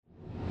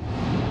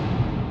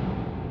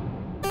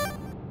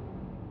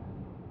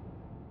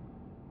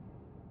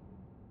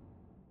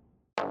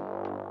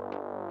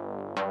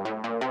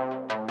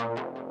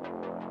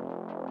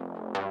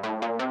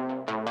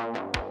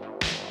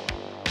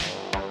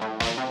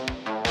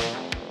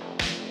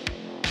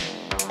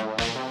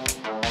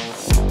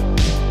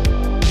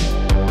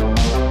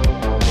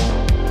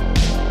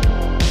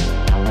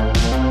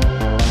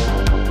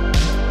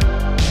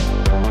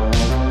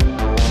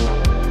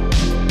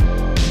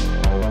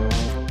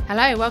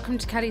Hello, welcome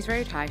to Kelly's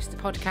Roadhouse, the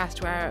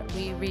podcast where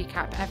we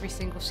recap every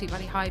single Sweet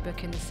Valley High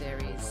book in the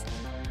series.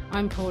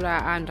 I'm Paula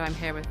and I'm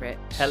here with Rich.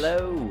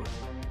 Hello.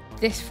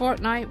 This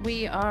fortnight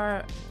we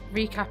are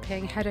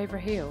recapping Head Over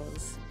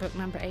Heels, book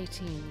number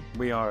 18.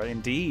 We are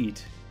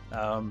indeed.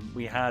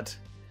 We had,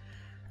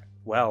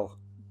 well,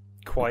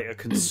 quite a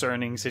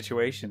concerning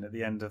situation at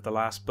the end of the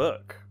last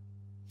book.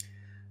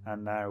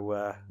 And now,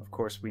 of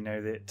course, we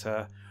know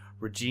that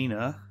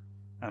Regina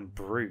and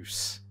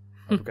Bruce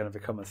are going to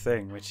become a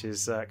thing, which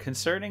is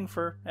concerning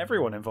for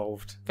everyone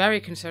involved.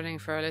 Very concerning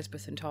for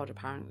Elizabeth and Todd,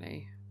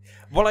 apparently.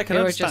 Well, I can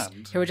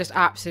understand. Who are just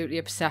absolutely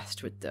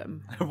obsessed with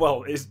them.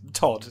 Well,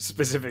 Todd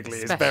specifically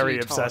is very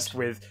obsessed Todd.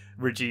 with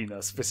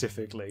Regina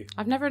specifically.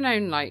 I've never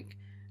known,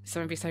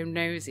 someone be so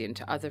nosy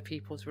into other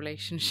people's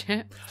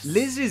relationships.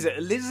 Liz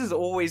has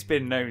always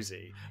been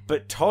nosy,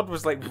 but Todd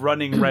was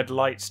running red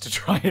lights to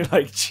try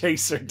and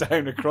chase her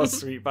down across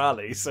Sweet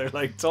Valley. So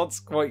Todd's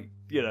quite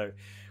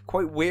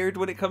weird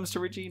when it comes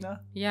to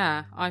Regina.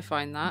 Yeah, I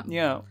find that.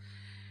 Yeah.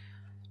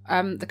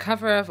 The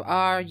cover of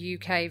our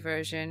UK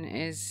version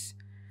is,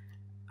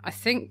 I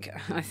think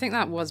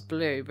that was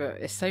blue, but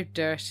it's so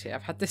dirty.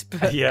 I've had this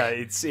book. Yeah,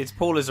 it's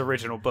Paula's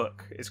original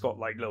book. It's got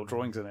little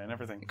drawings in it and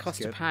everything. It cost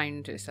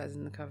 £1, it says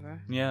in the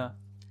cover. Yeah.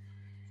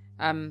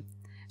 And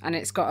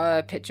it's got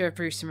a picture of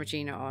Bruce and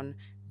Regina on.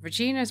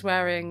 Regina's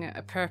wearing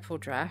a purple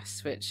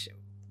dress, which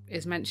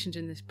is mentioned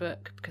in this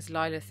book because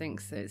Lila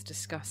thinks that it's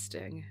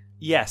disgusting.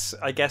 Yes,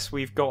 I guess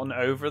we've gotten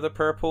over the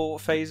purple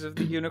phase of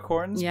the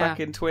unicorns back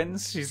in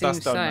Twins. That's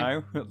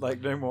done now.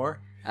 No more.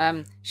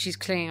 She's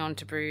clinging on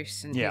to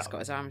Bruce and he's got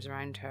his arms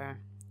around her.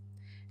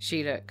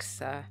 She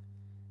looks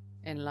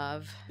in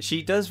love.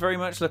 She does very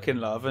much look in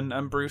love,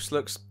 and Bruce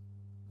looks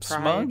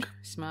proud,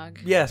 smug.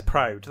 Yes,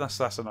 proud. That's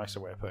a nicer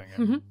way of putting it.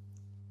 Mm-hmm.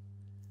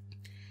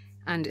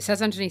 And it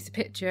says underneath the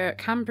picture,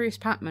 can Bruce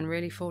Patman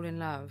really fall in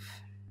love?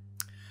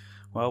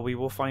 Well, we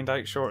will find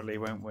out shortly,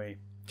 won't we?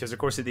 Because, of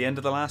course, at the end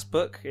of the last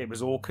book, it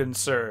was all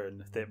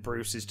concern that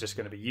Bruce is just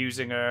going to be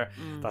using her.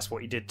 That's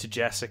what he did to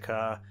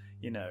Jessica,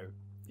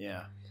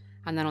 Yeah.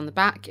 And then on the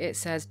back, it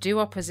says, do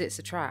opposites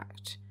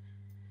attract?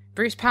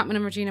 Bruce Patman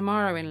and Regina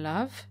Morrow in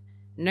love?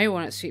 No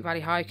one at Sweet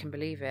Valley High can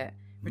believe it.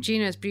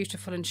 Regina is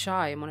beautiful and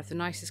shy and one of the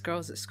nicest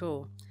girls at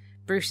school.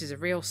 Bruce is a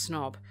real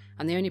snob,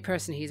 and the only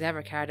person he's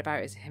ever cared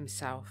about is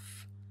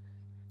himself.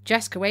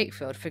 Jessica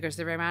Wakefield figures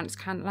the romance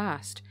can't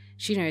last.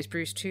 She knows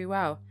Bruce too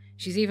well.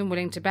 She's even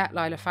willing to bet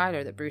Lila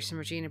Fowler that Bruce and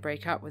Regina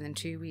break up within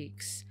 2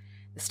 weeks.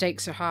 The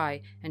stakes are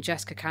high, and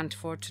Jessica can't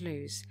afford to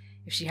lose.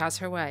 If she has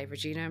her way,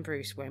 Regina and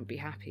Bruce won't be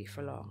happy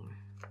for long.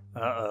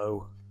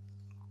 Uh-oh.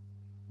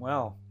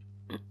 Well,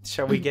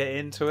 shall we get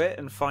into it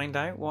and find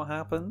out what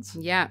happens?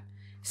 Yeah.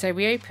 So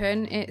we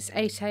open, it's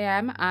 8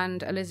 a.m,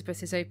 and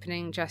Elizabeth is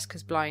opening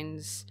Jessica's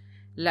blinds,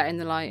 letting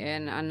the light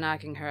in and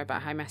nagging her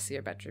about how messy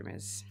her bedroom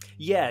is.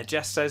 Yeah,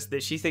 Jess says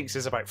that she thinks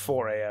it's about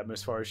 4 a.m.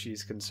 as far as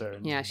she's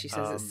concerned. Yeah, she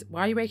says,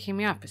 why are you waking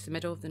me up? It's the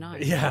middle of the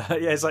night. Yeah,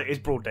 it's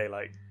broad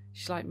daylight.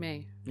 She's like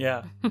me.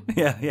 Yeah,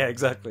 yeah,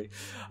 exactly.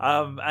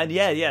 And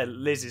yeah,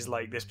 Liz is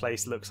this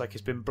place looks like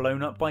it's been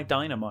blown up by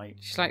dynamite.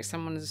 She's like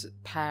someone's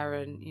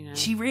parent,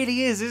 She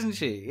really is, isn't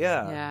she?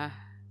 Yeah. Yeah.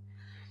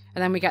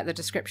 And then we get the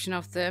description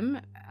of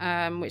them,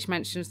 which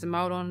mentions the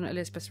mole on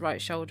Elizabeth's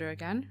right shoulder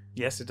again.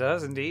 Yes, it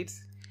does, indeed.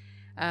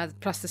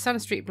 Plus the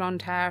Sunstreak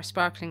blonde hair,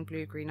 sparkling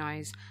blue-green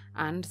eyes,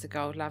 and the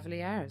gold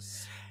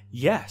lavaliers.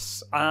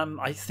 Yes,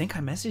 I think I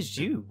messaged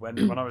you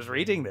when I was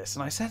reading this,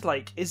 and I said,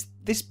 is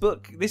this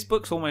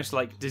book's almost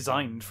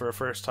designed for a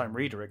first-time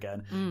reader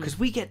again, because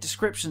we get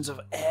descriptions of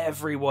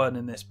everyone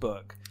in this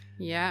book.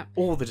 Yeah.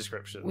 All the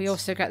descriptions. We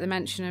also get the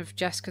mention of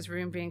Jessica's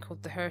room being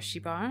called the Hershey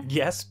Bar.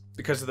 Yes,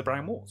 because of the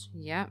brown walls.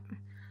 Yeah.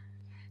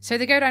 So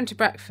they go down to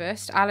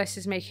breakfast. Alice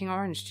is making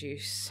orange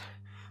juice.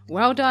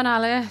 Well done,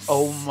 Alice.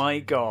 Oh my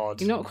God.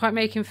 You're not quite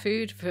making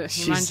food, but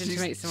you're managing to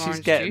make some orange juice.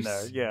 She's getting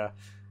there, yeah.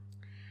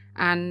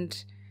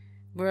 And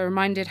we're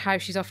reminded how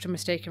she's often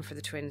mistaken for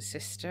the twin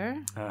sister.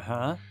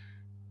 Uh-huh.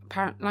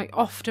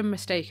 Often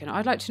mistaken.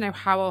 I'd like to know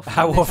how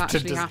often this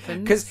actually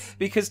happens.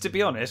 Because to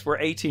be honest, we're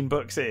 18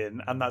 books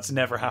in and that's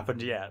never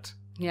happened yet.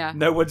 Yeah.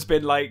 No one's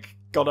been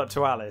gone up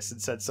to Alice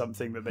and said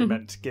something that they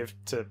meant to give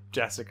to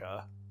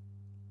Jessica.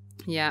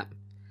 Yeah.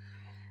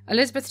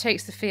 Elizabeth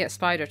takes the Fiat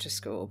Spider to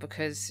school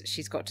because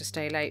she's got to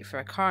stay late for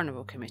a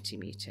carnival committee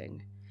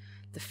meeting.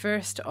 The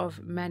first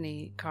of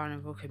many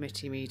carnival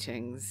committee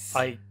meetings.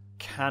 I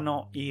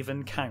cannot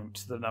even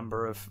count the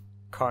number of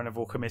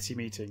carnival committee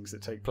meetings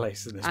that take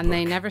place in this book. And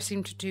they never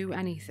seem to do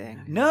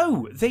anything.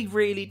 No, they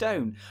really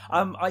don't.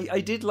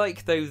 I did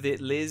like, though, that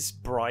Liz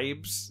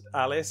bribes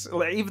Alice,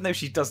 even though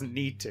she doesn't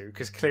need to,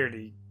 because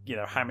clearly,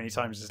 how many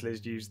times has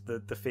Liz used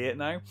the Fiat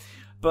now?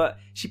 But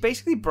she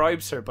basically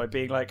bribes her by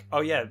being like,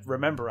 oh yeah,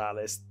 remember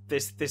Alice,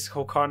 this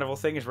whole carnival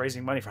thing is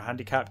raising money for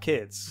handicapped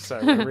kids, so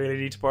I really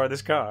need to borrow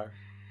this car.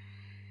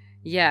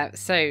 Yeah,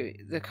 so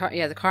the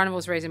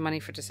carnival's raising money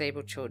for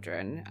disabled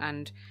children,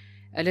 and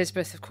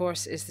Elizabeth, of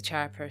course, is the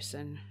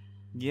chairperson.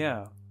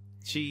 Yeah.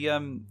 She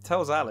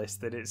tells Alice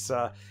that it's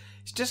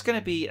it's just going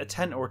to be a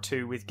tent or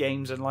two with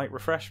games and light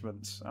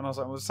refreshments. And I was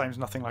like, well, it sounds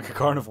nothing like a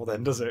carnival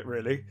then, does it,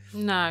 really?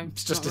 No.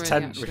 It's just a not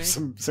tent really, with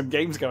some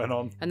games going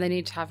on. And they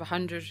need to have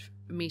 100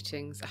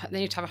 meetings.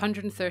 They need to have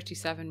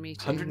 137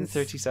 meetings.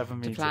 137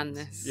 meetings. To plan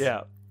this.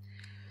 Yeah.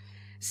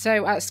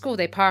 So at school,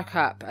 they park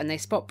up and they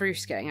spot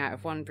Bruce getting out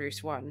of 1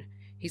 Bruce 1.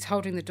 He's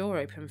holding the door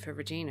open for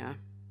Regina.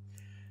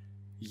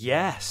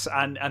 Yes,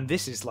 and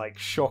this is like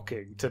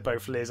shocking to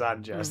both Liz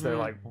and Jess. They're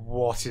like,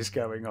 what is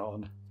going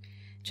on?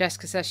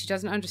 Jessica says she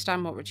doesn't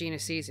understand what Regina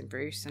sees in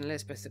Bruce, and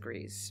Elizabeth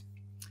agrees.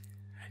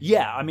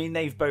 Yeah, I mean,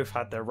 they've both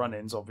had their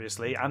run-ins,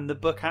 obviously, and the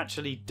book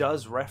actually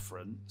does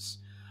reference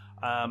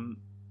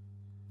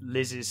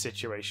Liz's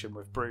situation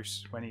with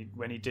Bruce when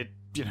he did,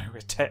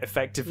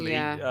 effectively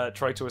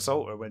try to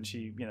assault her when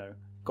she,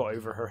 got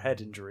over her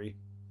head injury.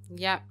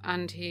 Yeah,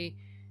 and he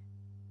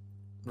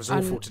was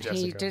awful to Jessica.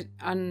 He did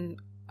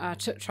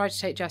tried to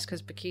take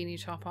Jessica's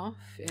bikini top off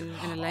in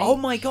a lake. Oh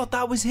my god,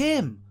 that was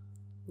him!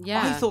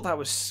 Yeah. I thought that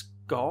was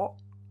Scott.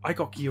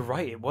 You're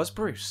right, it was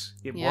Bruce.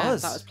 It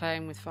was. That was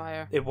playing with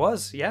fire. It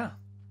was, yeah.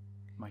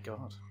 My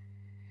god.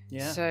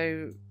 Yeah.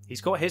 So...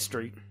 he's got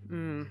history.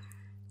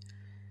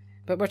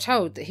 But we're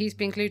told that he's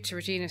been glued to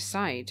Regina's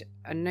side,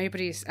 and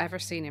nobody's ever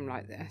seen him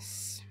like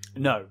this.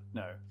 No.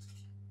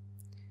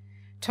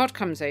 Todd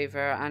comes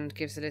over and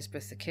gives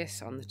Elizabeth a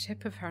kiss on the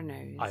tip of her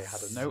nose. I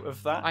had a note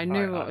of that. I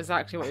knew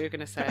exactly what you were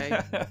going to say.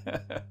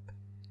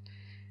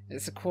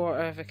 It's a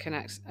third of a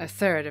connect the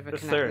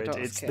dots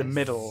it's kiss. The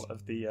middle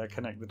of the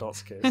connect the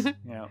dots kiss.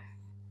 Yeah.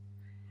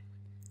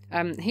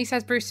 He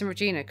says Bruce and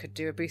Regina could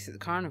do a booth at the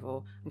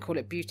carnival and call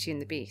it Beauty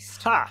and the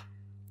Beast. Ha!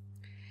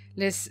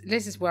 Liz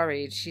is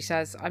worried. She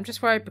says, I'm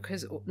just worried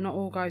because not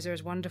all guys are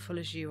as wonderful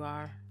as you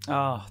are.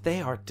 Oh,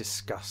 they are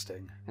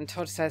disgusting. And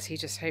Todd says he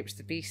just hopes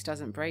the Beast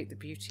doesn't break the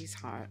Beauty's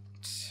heart.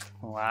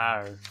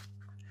 Wow.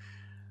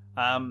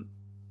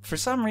 For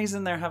some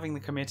reason, they're having the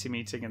committee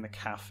meeting in the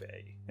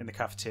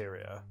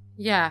cafeteria.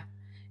 Yeah.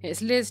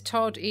 It's Liz,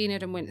 Todd,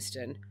 Enid and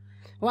Winston.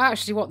 Well,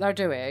 actually, what they're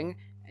doing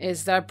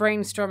is they're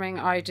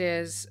brainstorming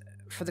ideas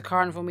for the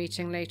carnival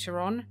meeting later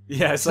on.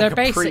 Yeah, it's so like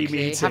they're a pre-meeting.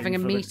 basically having a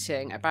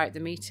meeting about the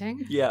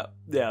meeting. Yeah,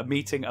 a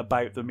meeting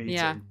about the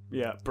meeting.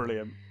 Yeah,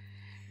 brilliant.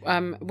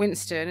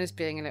 Winston is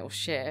being a little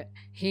shit.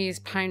 He's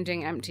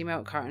pounding empty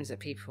milk cartons at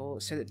people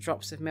so that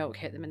drops of milk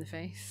hit them in the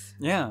face.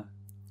 Yeah.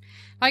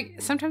 Like,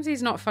 sometimes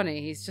he's not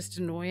funny, he's just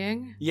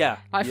annoying. Yeah.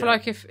 I feel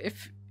like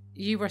if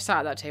you were sat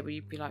at that table,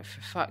 you'd be like,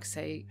 for fuck's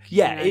sake,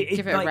 yeah,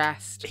 give it like, a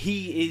rest.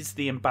 He is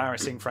the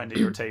embarrassing friend at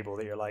your table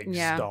that you're like,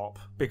 stop,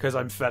 because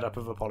I'm fed up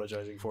of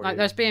apologising for you. Like,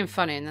 there's being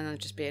funny and then there's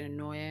just being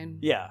annoying.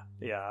 Yeah,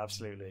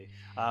 absolutely.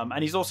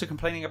 And he's also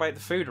complaining about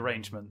the food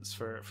arrangements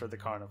for the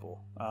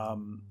carnival.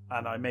 And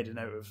I made a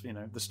note of,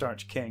 the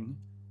Starch King.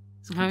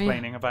 He's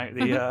complaining about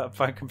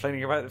the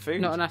complaining about the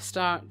food. Not enough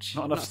starch.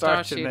 Not enough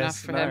starch in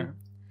this. For him.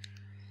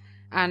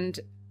 And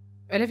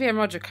Olivia and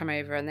Roger come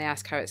over and they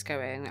ask how it's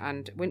going,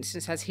 and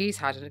Winston says he's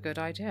had a good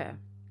idea.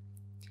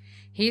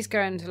 He's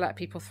going to let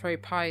people throw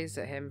pies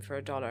at him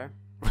for $1.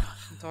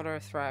 $1 a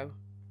throw.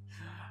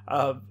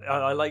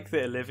 I like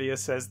that Olivia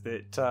says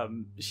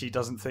that she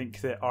doesn't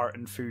think that art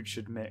and food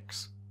should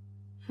mix.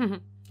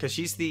 Because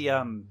she's the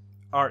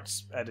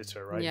arts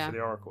editor, right? Yeah. For the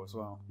Oracle as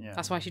well. Yeah.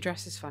 That's why she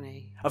dresses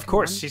funny. Of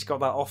course, she's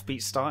got that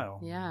offbeat style.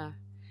 Yeah.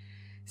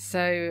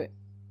 So...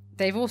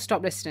 they've all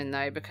stopped listening,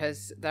 though,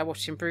 because they're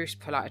watching Bruce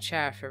pull out a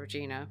chair for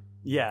Regina.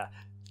 Yeah.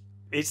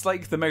 It's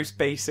like the most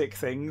basic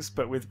things,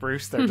 but with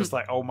Bruce, they're just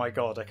like, oh my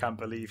god, I can't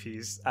believe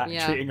he's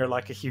treating her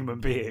like a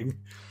human being.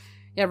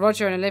 Yeah,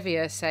 Roger and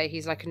Olivia say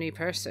he's like a new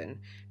person,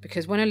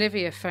 because when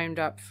Olivia phoned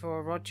up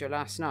for Roger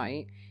last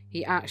night,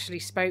 he actually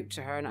spoke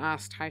to her and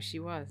asked how she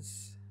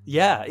was.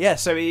 Yeah,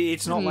 so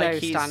it's not like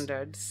he's... low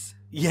standards.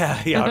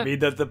 Yeah, I mean,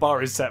 the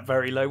bar is set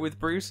very low with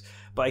Bruce,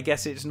 but I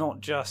guess it's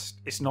not just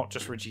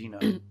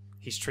Regina.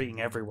 He's treating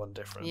everyone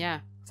different.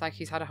 Yeah, it's like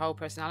he's had a whole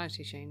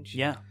personality change.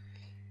 Yeah.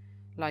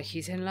 Like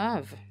he's in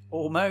love.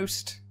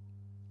 Almost.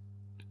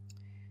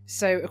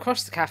 So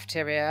across the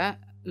cafeteria,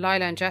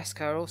 Lila and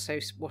Jessica are also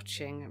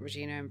watching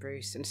Regina and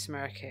Bruce and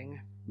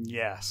smirking.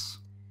 Yes.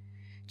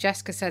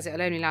 Jessica says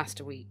it'll only last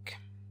a week.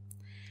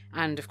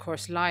 And of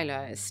course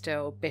Lila is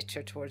still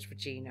bitter towards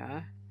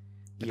Regina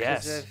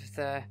because of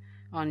the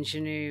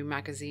Ingenue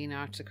magazine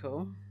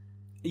article.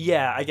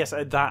 Yeah, I guess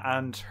that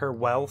and her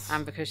wealth.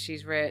 And because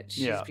she's rich,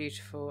 she's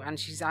beautiful, and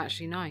she's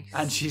actually nice.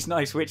 And she's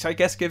nice, which I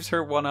guess gives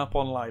her one up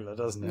on Lila,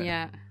 doesn't it?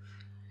 Yeah.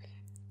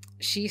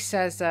 She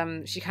says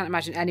she can't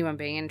imagine anyone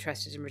being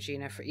interested in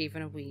Regina for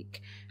even a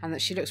week, and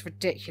that she looks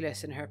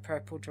ridiculous in her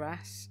purple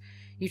dress.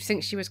 You'd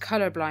think she was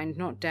colourblind,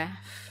 not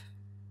deaf.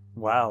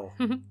 Wow.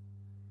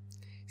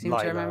 Seem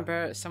to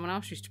remember someone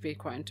else used to be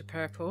quite into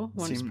purple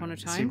once upon a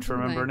time. Seem to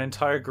remember an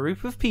entire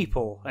group of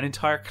people, an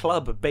entire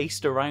club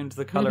based around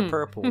the colour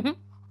purple.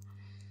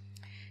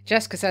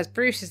 Jessica says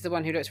Bruce is the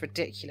one who looks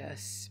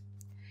ridiculous.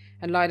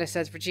 And Lila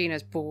says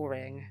Regina's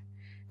boring.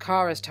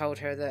 Cara's told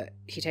her that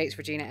he takes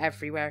Regina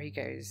everywhere he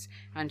goes.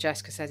 And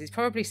Jessica says he's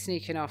probably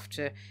sneaking off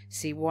to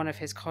see one of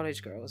his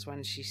college girls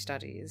when she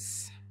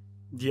studies.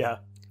 Yeah.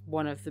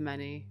 One of the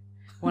many.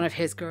 One of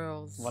his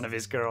girls. One of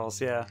his girls,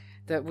 yeah.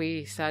 That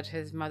we said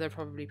his mother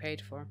probably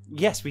paid for.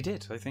 Yes, we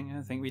did. I think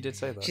we did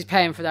say that. She's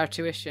paying for their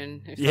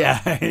tuition. If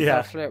yeah.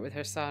 they'll flirt with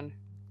her son.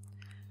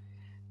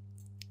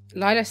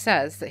 Lila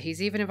says that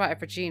he's even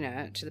invited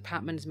Regina to the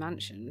Patmans'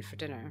 mansion for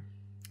dinner.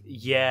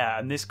 Yeah,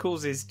 and this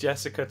causes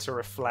Jessica to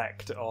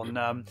reflect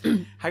on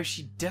how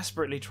she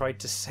desperately tried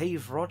to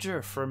save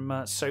Roger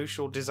from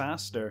social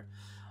disaster,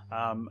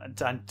 and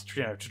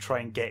to try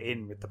and get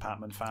in with the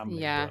Patman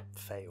family, but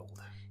failed.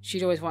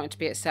 She'd always wanted to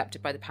be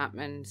accepted by the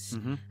Patmans,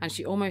 Mm-hmm. and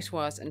she almost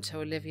was until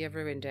Olivia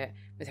ruined it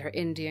with her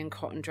Indian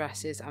cotton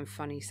dresses and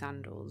funny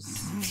sandals.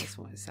 That's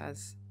what it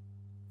says.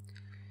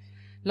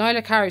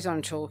 Lila carries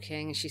on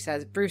talking, and she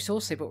says Bruce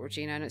also bought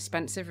Regina an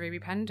expensive ruby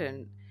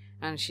pendant,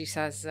 and she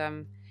says,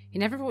 he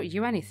never bought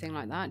you anything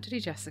like that, did he,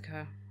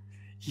 Jessica?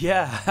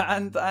 Yeah,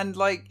 and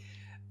like,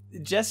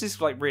 Jess is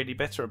like really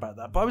bitter about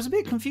that, but I was a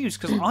bit confused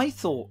because I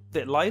thought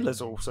that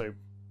Lila's also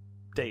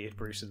dated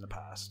Bruce in the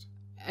past.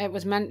 It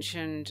was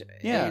mentioned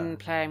in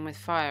Playing with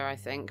Fire, I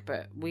think,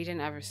 but we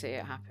didn't ever see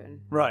it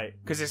happen. Right,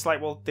 because it's like,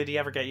 well, did he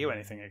ever get you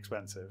anything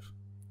expensive,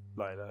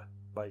 Lila?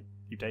 Like,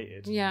 you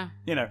dated? Yeah.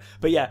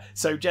 But yeah,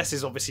 so Jess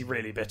is obviously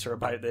really bitter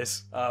about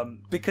this,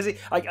 because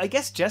I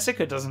guess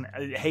Jessica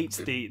hates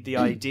the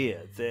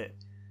idea that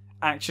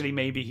actually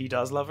maybe he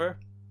does love her,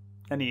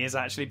 and he is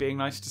actually being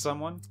nice to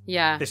someone.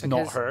 Yeah. It's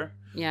not her.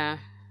 Yeah.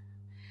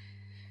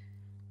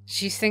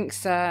 She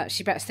thinks,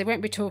 she bets they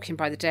won't be talking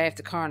by the day of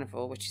the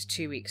carnival, which is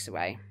 2 weeks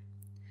away.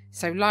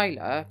 So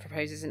Lila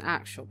proposes an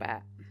actual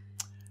bet.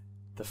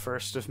 The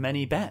first of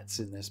many bets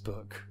in this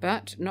book.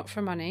 But not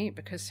for money,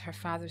 because her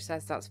father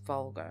says that's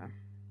vulgar.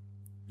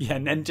 Yeah,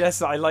 and then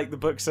Jess, I like the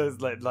book says,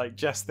 like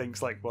Jess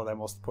thinks, like, well, then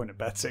what's the point of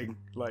betting?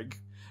 Like,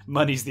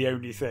 money's the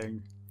only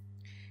thing.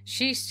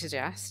 She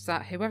suggests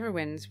that whoever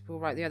wins will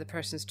write the other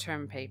person's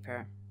term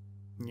paper.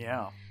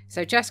 Yeah.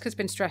 So Jessica's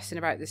been stressing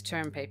about this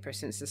term paper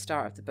since the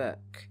start of the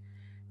book,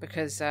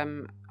 because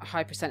a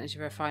high percentage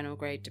of her final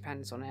grade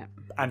depends on it.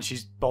 And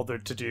she's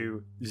bothered to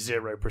do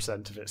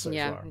 0% of it so far.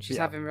 Yeah, and she's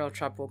having real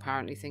trouble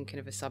apparently thinking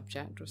of a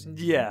subject or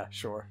something. Yeah,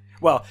 sure.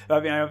 Well, I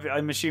mean,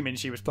 I'm assuming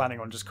she was planning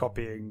on just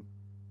copying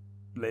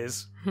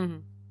Liz.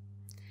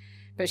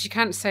 But she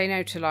can't say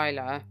no to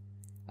Lila,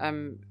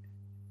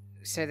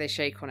 so they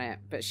shake on it.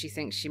 But she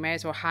thinks she may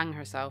as well hang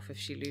herself if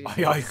she loses.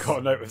 I got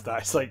a note of that.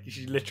 It's like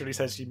she literally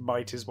says she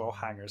might as well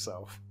hang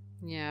herself.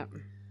 Yeah.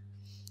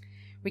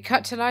 We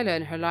cut to Lila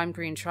in her lime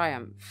green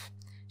Triumph.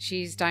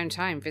 She's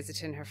downtown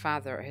visiting her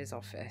father at his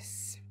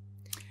office.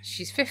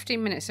 She's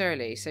 15 minutes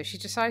early, so she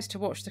decides to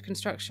watch the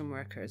construction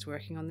workers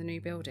working on the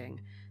new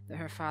building that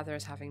her father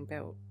is having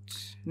built.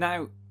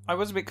 Now, I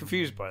was a bit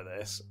confused by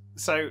this.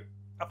 So,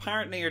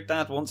 apparently her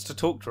dad wants to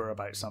talk to her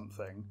about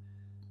something.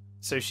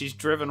 So she's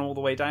driven all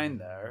the way down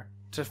there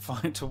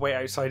to wait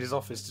outside his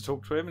office to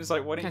talk to him. And it's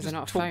like, why don't you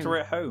just talk to her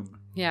at home?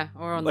 Yeah,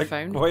 or on the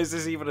phone. Why is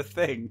this even a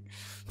thing?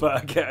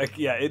 But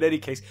yeah, in any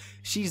case,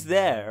 she's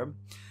there.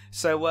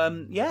 So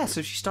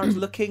so she starts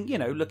looking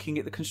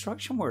at the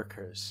construction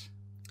workers.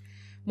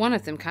 One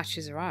of them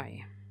catches her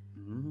eye.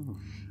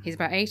 He's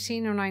about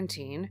 18 or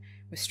 19,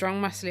 with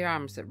strong muscly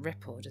arms that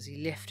rippled as he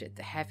lifted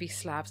the heavy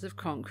slabs of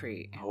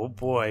concrete. Oh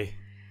boy.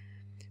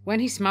 When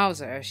he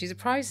smiles at her, she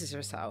surprises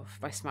herself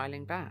by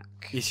smiling back.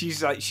 Yeah,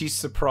 she's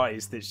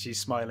surprised that she's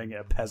smiling at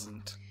a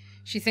peasant.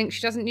 She thinks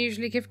she doesn't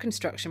usually give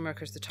construction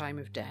workers the time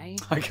of day.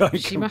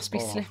 She must be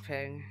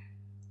slipping.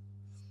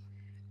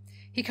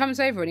 He comes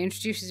over and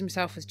introduces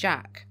himself as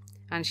Jack,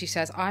 and she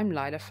says, I'm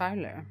Lila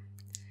Fowler.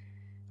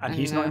 And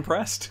he's not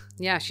impressed?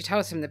 Yeah, she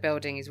tells him the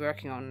building he's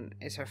working on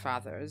is her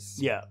father's.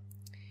 Yeah.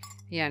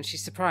 Yeah, and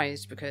she's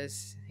surprised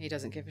because he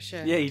doesn't give a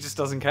shit. Yeah, he just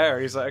doesn't care.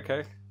 He's like,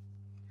 okay.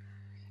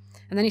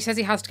 And then he says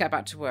he has to get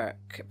back to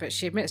work, but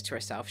she admits to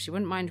herself she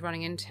wouldn't mind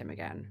running into him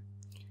again.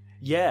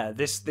 Yeah,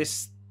 this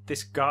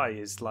guy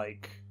is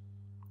like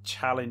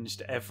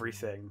challenged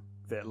everything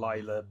that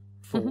Lila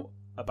thought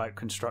about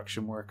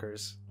construction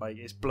workers. Like,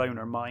 it's blown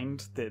her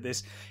mind that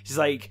she's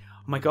like,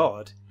 oh my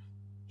god,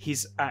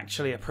 he's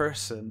actually a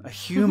person, a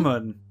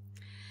human.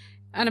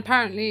 And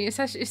apparently it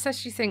says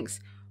she thinks,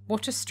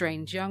 what a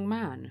strange young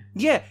man.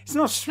 Yeah, it's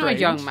not strange. Not a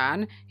young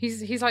man.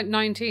 He's like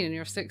 19 and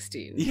you're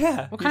 16.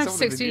 Yeah. What kind of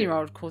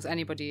 16-year-old calls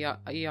anybody a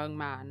young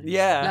man?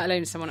 Yeah. Let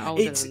alone someone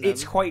older than them.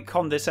 It's quite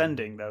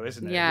condescending, though,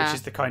 isn't it? Yeah. Which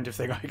is the kind of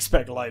thing I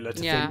expect Lila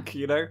to think,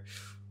 you know?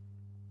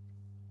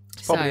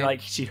 It's probably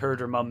like she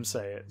heard her mum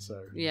say it,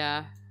 so...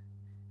 Yeah.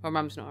 Or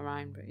mum's not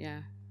around, but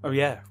yeah. Oh,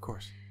 yeah, of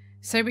course.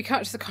 So we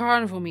cut to the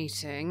carnival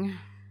meeting.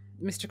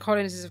 Mr.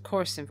 Collins is, of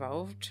course,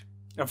 involved.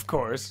 Of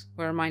course.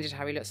 We're reminded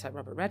how he looks like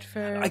Robert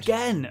Redford.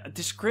 Again,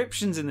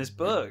 descriptions in this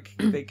book.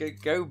 they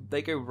go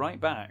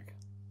right back.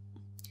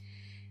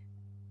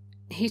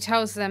 He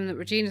tells them that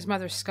Regina's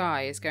mother,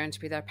 Skye, is going to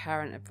be their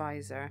parent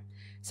advisor.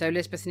 So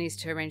Elizabeth needs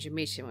to arrange a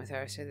meeting with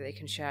her so that they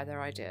can share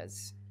their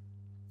ideas.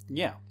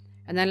 Yeah.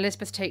 And then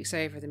Elizabeth takes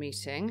over the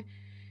meeting.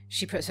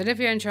 She puts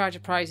Olivia in charge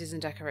of prizes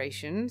and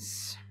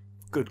decorations.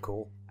 Good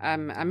call.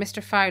 And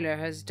Mr. Fowler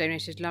has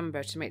donated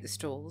lumber to make the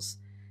stalls.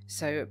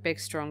 So big,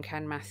 strong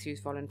Ken Matthews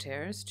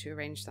volunteers to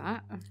arrange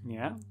that.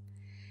 Yeah.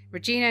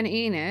 Regina and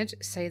Enid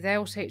say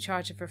they'll take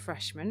charge of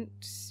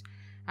refreshments,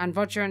 and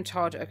Roger and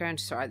Todd are going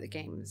to sort out the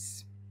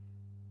games.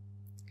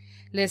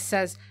 Liz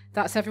says,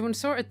 that's everyone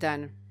sorted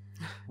then.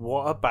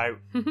 What about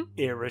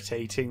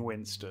irritating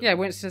Winston? Yeah,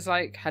 Winston's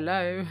like,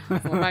 hello,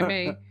 what about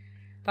me?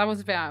 That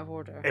was a bit out of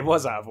order. It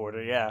was out of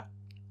order, yeah.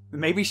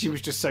 Maybe she was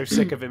just so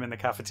sick of him in the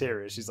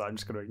cafeteria, she's like, I'm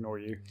just going to ignore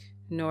you.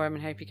 Ignore him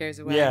and hope he goes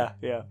away.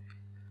 Yeah.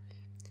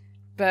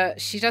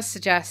 But she does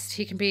suggest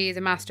he can be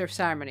the master of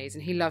ceremonies,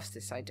 and he loves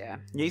this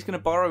idea. Yeah, he's going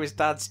to borrow his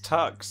dad's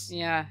tux.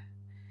 Yeah.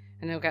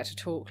 And he'll get to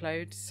talk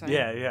loads. So.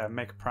 Yeah,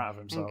 make a prat of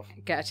himself.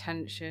 And get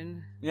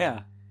attention.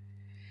 Yeah.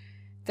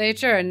 They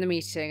adjourn the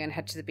meeting and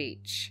head to the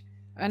beach.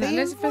 And they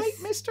Elizabeth,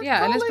 invite Mr. yeah,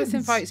 Collins. Elizabeth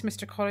invites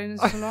Mr.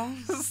 Collins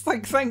along. It's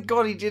like, thank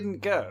God he didn't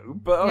go.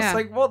 But I was Yeah.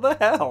 like, what the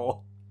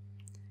hell?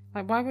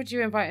 Like, why would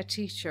you invite a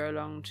teacher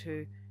along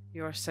to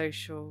your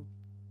social...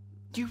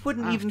 You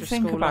wouldn't even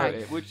think After-school about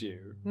life. it, would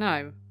you?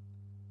 No.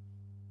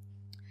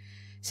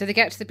 So they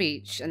get to the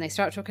beach and they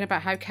start talking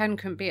about how Ken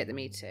couldn't be at the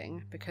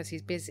meeting because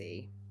he's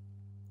busy.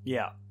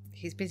 Yeah.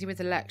 He's busy with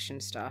election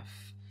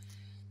stuff.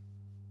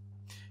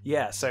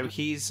 Yeah, so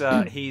he's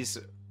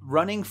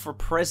running for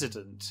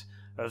president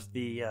of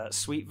the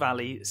Sweet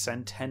Valley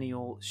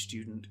Centennial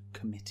Student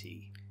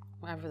Committee.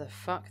 Whatever the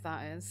fuck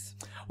that is.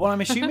 Well,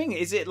 I'm assuming,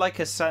 is it like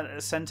a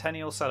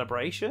centennial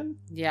celebration?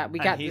 Yeah, we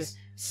And get the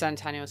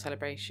centennial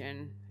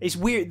celebration. It's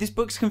weird. This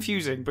book's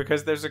confusing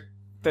because there's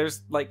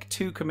like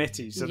two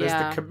committees. So there's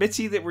Yeah. the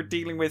committee that we're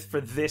dealing with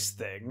for this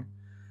thing,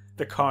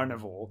 the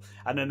carnival,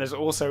 and then there's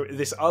also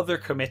this other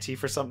committee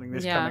for something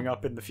that's Yeah. coming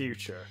up in the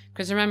future.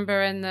 Because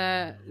remember in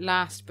the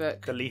last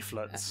book, The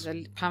leaflets.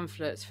 the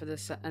pamphlets for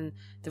and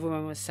the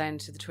woman was saying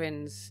to the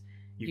twins,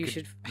 you could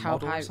should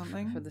help model or out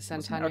something? for the Wasn't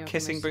there centennial a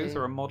kissing committee. booth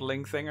or a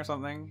modelling thing or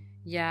something.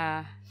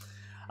 Yeah.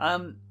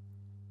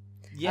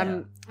 Yeah.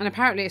 And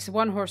apparently it's a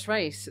one-horse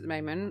race at the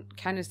moment.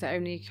 Ken is the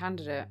only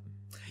candidate.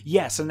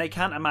 Yes, and they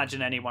can't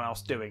imagine anyone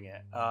else doing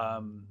it.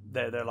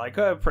 They're like,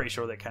 oh, I'm pretty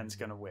sure that Ken's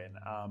going to win.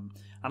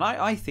 And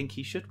I think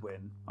he should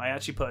win. I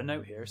actually put a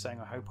note here saying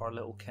I hope our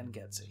little Ken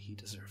gets it. He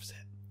deserves it.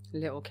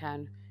 Little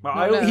Ken. Well,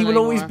 Not little he will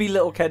always anymore. be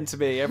little Ken to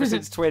me. Ever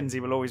since twins, he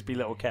will always be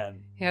little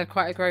Ken. He had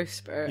quite a growth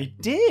spurt. He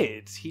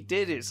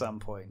did at some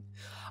point.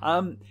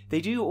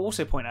 They do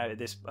also point out at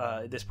this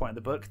point in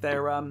the book,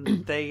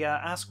 they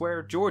ask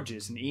where George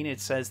is, and Enid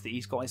says that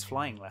he's got his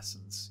flying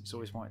lessons. He's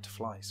always wanted to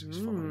fly, so he's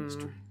following his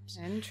dreams.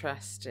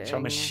 Interesting. Which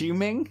I'm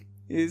assuming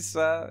is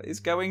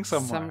going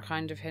somewhere. Some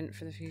kind of hint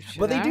for the future.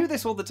 But they there. do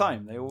this all the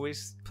time. They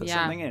always put Yeah.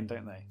 something in,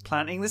 don't they?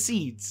 Planting the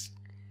seeds.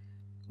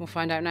 We'll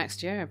find out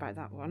next year about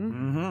that one.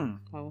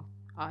 Mm-hmm. Well,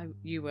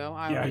 you will.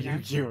 I Yeah,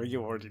 already know.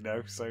 you already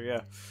know. So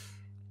yeah.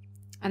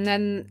 And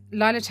then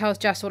Lila tells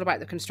Jess all about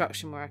the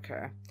construction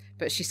worker,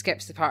 but she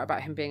skips the part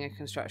about him being a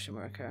construction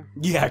worker.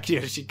 Yeah,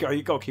 you got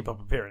to keep up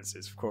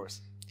appearances, of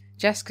course.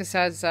 Jessica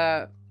says,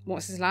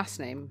 what's his last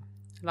name?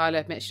 Lila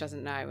admits she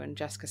doesn't know, and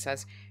Jessica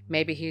says,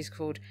 maybe he's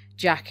called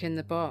Jack in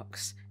the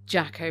Box,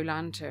 Jack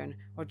O'Lantern,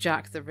 or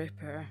Jack the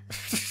Ripper.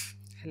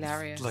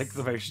 Hilarious. Like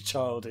the most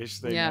childish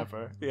thing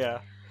ever. Yeah.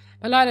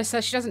 But Lila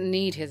says she doesn't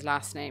need his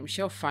last name.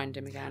 She'll find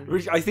him again.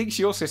 Which I think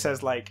she also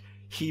says, like,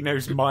 he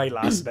knows my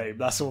last name.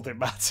 That's all that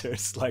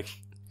matters. Like,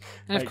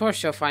 And of course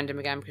she'll find him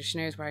again because she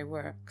knows where he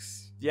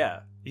works.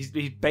 yeah. He's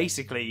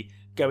basically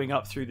going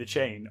up through the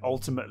chain.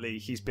 Ultimately,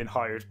 he's been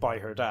hired by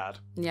her dad.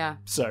 Yeah.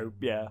 So,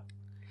 yeah.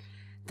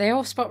 They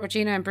all spot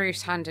Regina and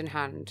Bruce hand in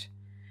hand.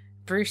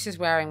 Bruce is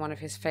wearing one of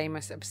his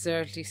famous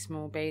absurdly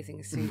small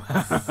bathing suits.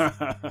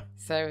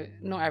 So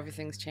not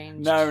everything's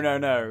changed.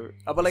 No.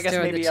 But I guess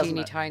Still in maybe the he hasn't.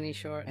 teeny tiny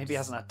shorts. Maybe he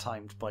hasn't had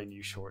time to buy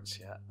new shorts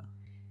yet.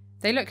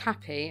 They look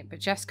happy, but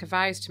Jessica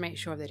vows to make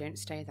sure they don't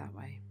stay that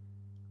way.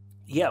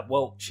 Yeah,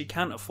 well, she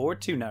can't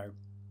afford to now.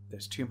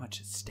 There's too much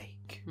at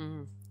stake.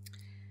 Mm.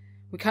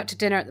 We cut to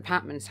dinner at the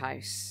Patman's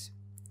house.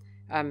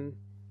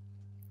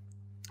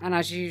 And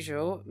as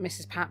usual,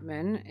 Mrs.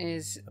 Patman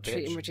is A bitch.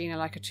 treating Regina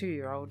like a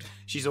 2-year-old.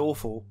 She's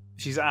awful.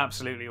 She's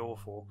absolutely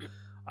awful.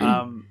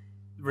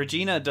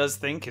 Regina does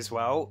think as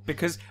well,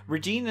 because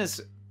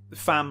Regina's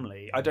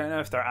family, I don't know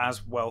if they're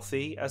as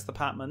wealthy as the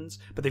Patmans,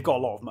 but they've got a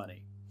lot of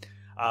money.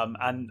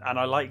 And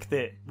I like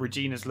that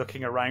Regina's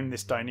looking around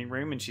this dining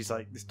room and she's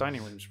like, this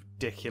dining room's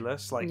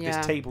ridiculous. Like, Yeah.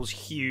 this table's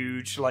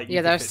huge. Like, you Yeah,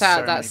 could they're fit sat so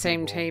at that many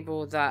same people.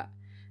 table that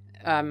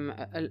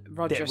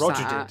Roger That Roger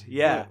sat did, at.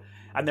 yeah.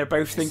 And they're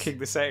both thinking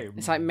the same.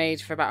 It's like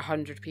made for about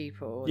 100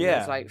 people. And Yeah.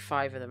 There's like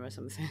 5 of them or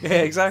something. Yeah,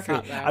 exactly.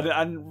 Sat there.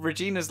 And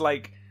Regina's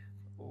like,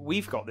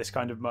 we've got this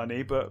kind of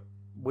money, but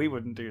we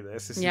wouldn't do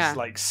this. This Yeah. is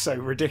like so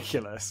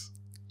ridiculous.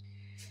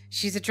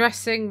 She's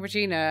addressing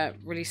Regina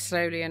really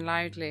slowly and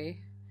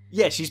loudly.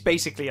 Yeah, she's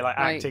basically like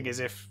Like- acting as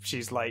if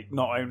she's like,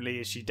 not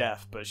only is she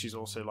deaf, but she's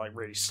also like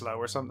really slow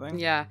or something.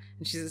 Yeah,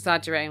 and she's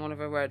exaggerating one of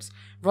her words.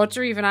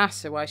 Roger even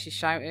asks her why she's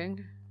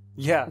shouting.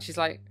 Yeah. And she's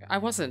like, I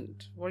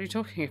wasn't. What are you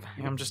talking about?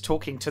 I'm just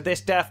talking to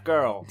this deaf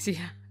girl.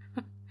 Yeah.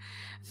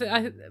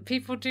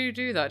 People do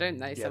that, don't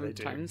they, Yeah, they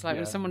do, sometimes? Like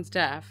when yeah. someone's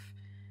deaf,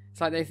 It's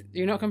like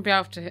they're not going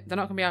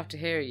to be able to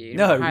hear you.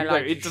 No, how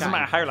loud you it doesn't shout.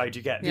 matter how loud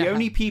you get. The Yeah.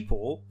 only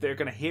people that are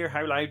going to hear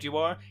how loud you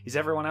are is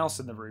everyone else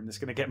in the room that's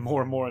going to get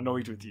more and more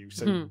annoyed with you.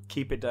 So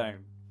keep it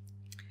down.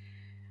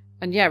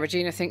 And yeah,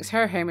 Regina thinks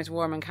her home is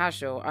warm and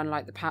casual,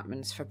 unlike the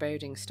Patmans'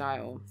 foreboding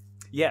style.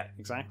 Yeah,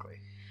 exactly.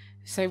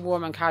 So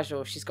warm and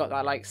casual. She's got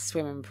that like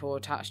swimming pool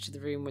attached to the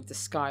room with the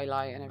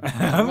skylight and everything.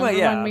 Well, Remember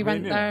yeah, when we I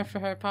went mean, there for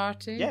her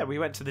party? Yeah, we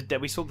went to the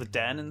den. We saw the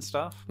den and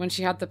stuff. When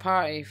she had the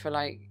party for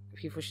like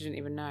people she didn't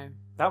even know.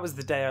 That was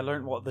the day I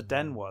learned what the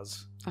den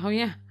was. Oh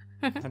yeah.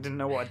 I didn't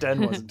know what a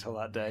den was until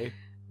that day.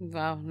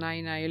 Well, now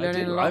you know. You're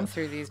learning a lot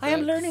through these books. I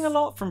am learning a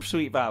lot from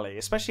Sweet Valley,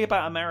 especially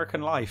about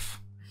American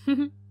life.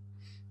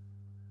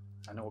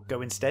 I know what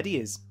going steady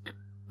is.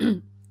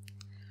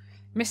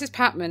 Mrs.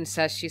 Patman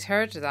says she's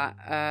heard that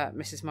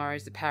Mrs. Morrow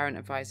is the parent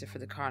advisor for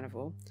the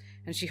carnival,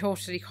 and she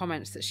haughtily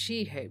comments that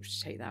she hopes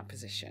to take that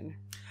position.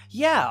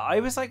 Yeah,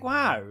 I was like,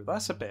 wow,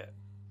 that's a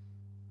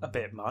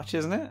bit much,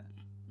 isn't it?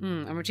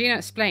 And Regina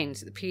explains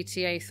that the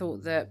PTA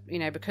thought that,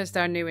 because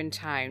they're new in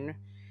town,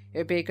 it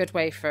would be a good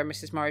way for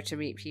Mrs. Morrow to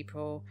meet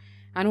people,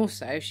 and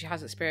also she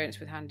has experience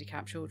with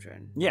handicapped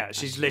children. Yeah,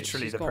 she's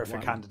literally she's the got perfect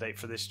one. candidate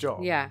for this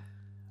job. Yeah.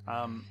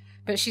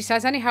 But she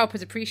says any help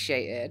is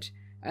appreciated,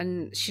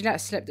 and she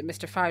lets slip that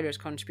Mr. Fowler's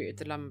contributed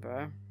the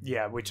lumber.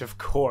 Yeah, which of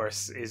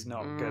course is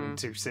not going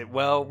to sit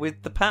well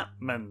with the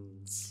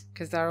Patmans.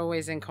 Because they're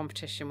always in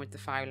competition with the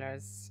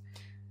Fowlers.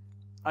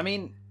 I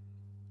mean,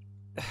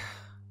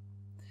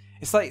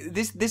 it's like,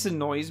 this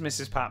annoys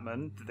Mrs.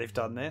 Patman that they've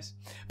done this,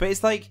 but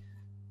it's like,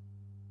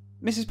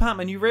 Mrs.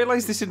 Patman, you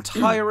realise this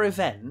entire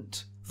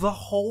event, the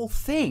whole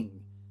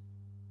thing,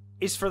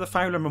 is for the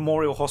Fowler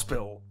Memorial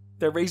Hospital.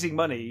 They're raising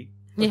money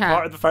as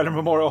part of the Fowler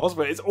Memorial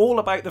Hospital. It's all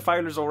about the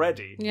Fowlers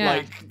already. Yeah.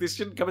 Like, this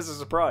shouldn't come as a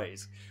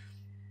surprise.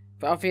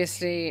 But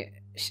obviously,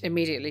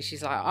 immediately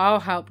she's like, I'll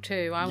help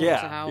too. I want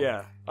to help.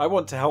 Yeah, I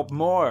want to help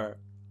more.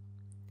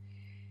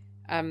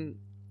 And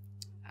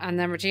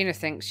then Regina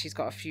thinks she's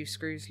got a few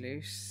screws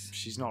loose.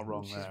 She's not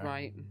wrong She's there.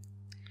 right.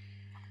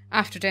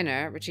 After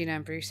dinner, Regina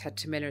and Bruce head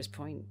to Miller's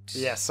Point.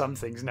 Yeah, some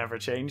things never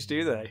change,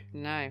 do they?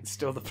 No. It's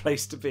still the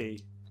place to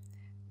be.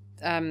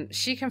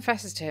 She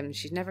confesses to him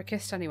she'd never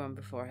kissed anyone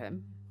before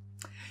him.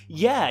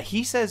 Yeah,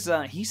 he says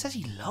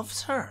he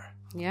loves her.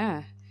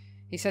 Yeah.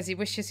 He says he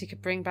wishes he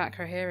could bring back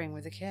her hearing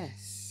with a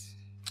kiss.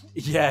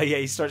 Yeah,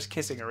 he starts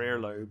kissing her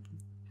earlobe.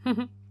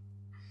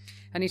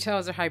 And he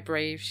tells her how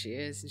brave she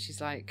is, and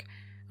she's like,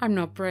 I'm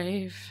not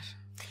brave.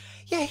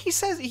 Yeah,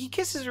 he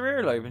kisses her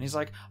earlobe, and he's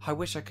like, I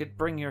wish I could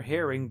bring your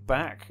hearing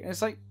back. And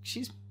it's like,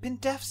 she's been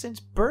deaf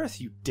since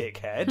birth, you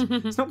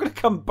dickhead. It's not going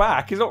to come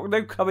back. It's not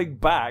no coming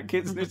back.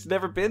 It's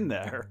never been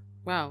there.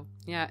 Well,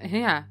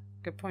 yeah,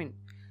 good point.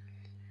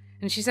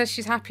 And she says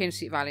she's happy in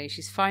Sweet Valley.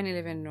 She's finally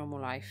living a normal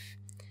life.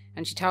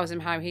 And she tells him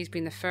how he's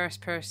been the first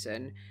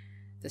person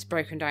that's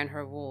broken down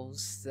her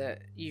walls that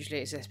usually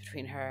exist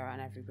between her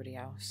and everybody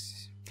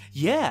else.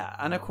 Yeah,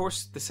 and of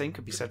course, the same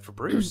could be said for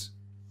Bruce.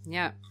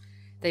 Yeah.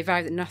 They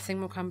vow that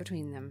nothing will come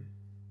between them.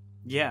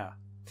 Yeah.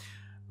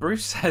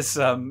 Bruce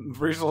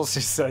also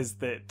says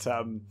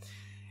that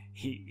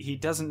he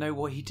doesn't know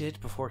what he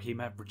did before he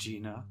met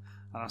Regina.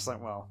 And I was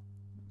like, well,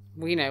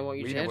 we know what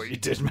you did. We know what you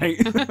did,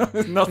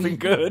 mate. Nothing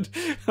good.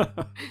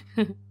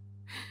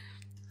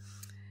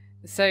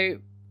 So,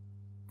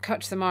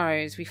 cut to the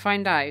Morrows, we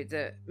find out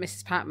that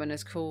Mrs. Patman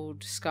has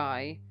called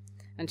Skye,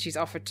 and she's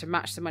offered to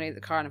match the money that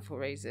the carnival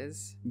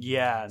raises.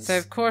 Yeah. So,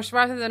 of course,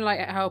 rather than like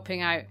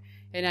helping out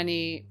in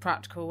any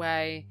practical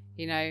way,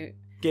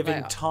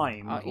 giving like,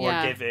 time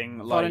or giving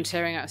like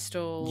volunteering at a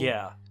stall.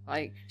 Yeah.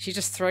 Like, she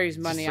just throws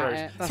money at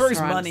it. That's throws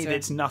her money answer.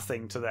 that's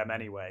nothing to them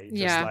anyway.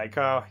 Just Yeah. like,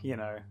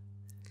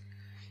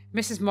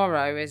 Mrs.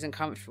 Morrow isn't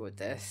comfortable with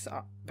this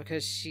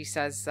because she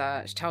says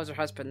she tells her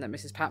husband that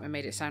Mrs. Patman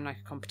made it sound like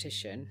a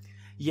competition.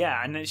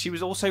 Yeah, and then she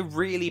was also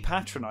really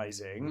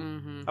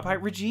patronising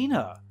about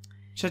Regina.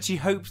 Said she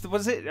hoped,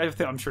 was it?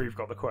 I'm sure you've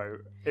got the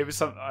quote. It was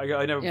something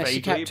I know vaguely.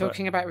 She kept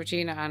talking about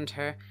Regina and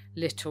her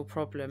little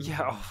problem. Yeah,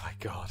 oh my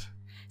god.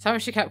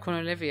 Sometimes she kept calling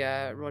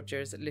Olivia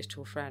Rogers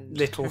little friend.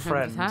 Little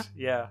friend, that?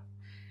 yeah.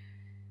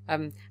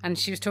 And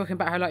she was talking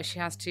about her like she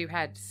has two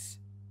heads.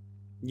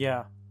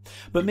 Yeah.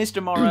 But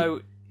Mr.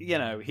 Morrow,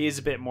 he is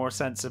a bit more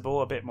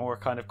sensible, a bit more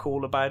kind of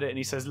cool about it, and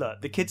he says,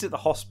 look, the kids at the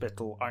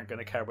hospital aren't going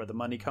to care where the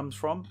money comes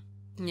from.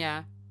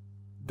 Yeah.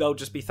 They'll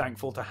just be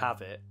thankful to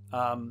have it.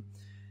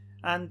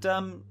 And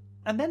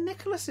then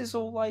Nicholas is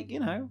all like,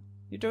 you're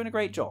doing a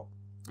great job.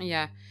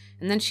 Yeah.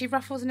 And then she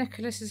ruffles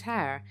Nicholas's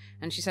hair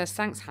and she says,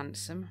 thanks,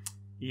 handsome.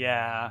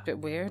 Yeah. Bit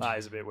weird. That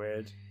is a bit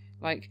weird.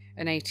 Like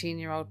an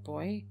 18-year-old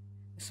boy.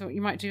 So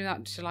you might do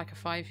that to like a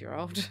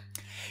 5-year-old.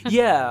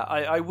 Yeah,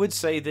 I would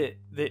say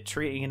that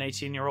treating an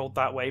 18-year-old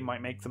that way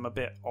might make them a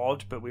bit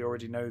odd, but we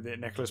already know that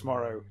Nicholas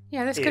Morrow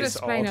Yeah, this could is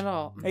explain odd. a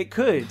lot. It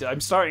could.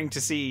 I'm starting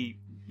to see,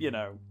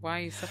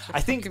 Why he's such a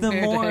I think fucking the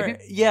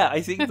weirdo.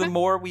 I think the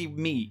more we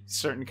meet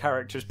certain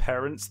characters'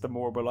 parents, the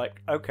more we're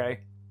like,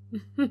 okay.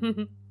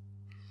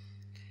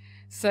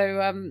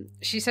 So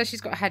she says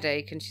she's got a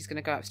headache and she's going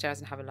to go upstairs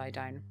and have a lie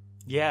down.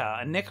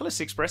 Yeah, and Nicholas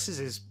expresses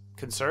his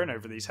concern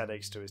over these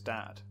headaches to his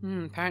dad.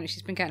 Apparently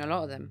she's been getting a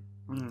lot of them.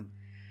 Mm.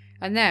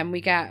 And then we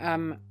get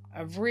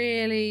a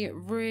really,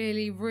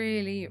 really,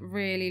 really,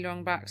 really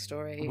long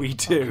backstory. We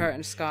do. Of Kurt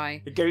and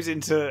Skye. It goes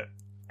into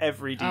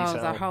every detail.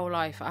 Oh, their whole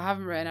life. I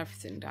haven't written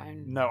everything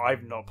down. No,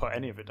 I've not put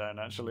any of it down,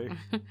 actually.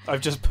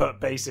 I've just put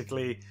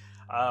basically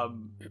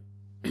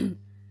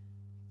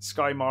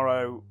Skye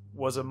Morrow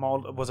was a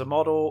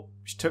model.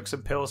 She took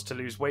some pills to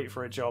lose weight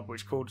for a job,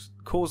 which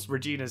caused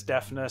Regina's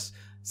deafness.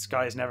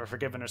 Skye has never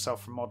forgiven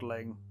herself for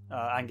modelling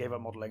and gave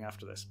up modelling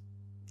after this.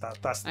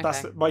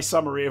 That's my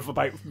summary of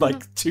about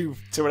like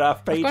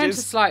 2.5 pages. I've gone into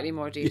slightly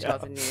more detail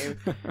than you.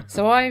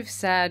 So I've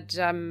said,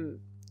 so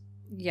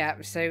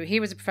he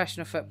was a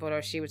professional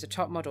footballer. She was a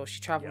top model.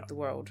 She travelled the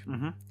world.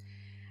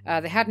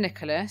 Mm-hmm. They had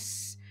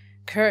Nicholas.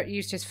 Kurt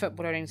used his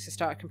football earnings to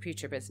start a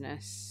computer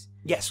business.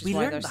 Yes, we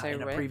learned that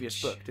in a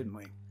previous book, didn't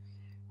we?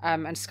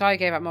 And Skye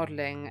gave up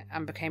modelling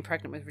and became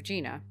pregnant with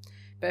Regina.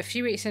 But a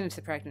few weeks into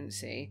the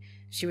pregnancy,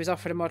 she was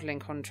offered a modelling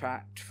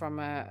contract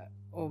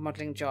or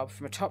modelling job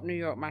from a top New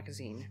York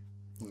magazine.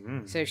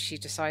 Mm-hmm. So she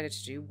decided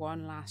to do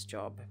one last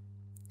job.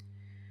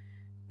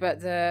 But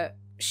the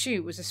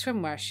shoot was a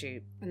swimwear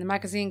shoot, and the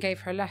magazine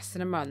gave her less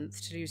than a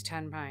month to lose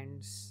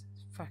 £10.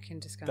 Fucking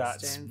disgusting.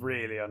 That's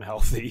really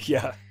unhealthy,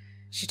 yeah.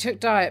 She took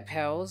diet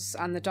pills,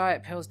 and the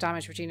diet pills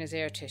damaged Regina's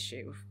ear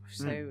tissue.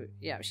 So,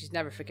 she's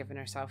never forgiven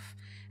herself.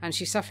 And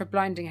she suffered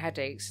blinding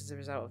headaches as a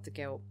result of the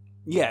guilt.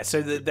 Yeah,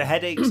 so the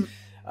headaches...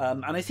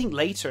 and I think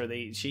later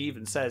she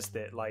even says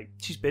that like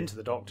she's been to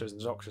the doctors and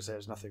the doctor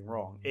says nothing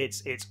wrong.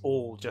 It's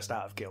all just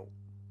out of guilt.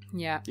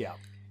 Yeah. Yeah.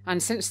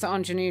 And since the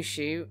ingenue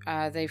shoot,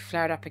 they've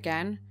flared up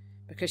again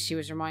because she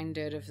was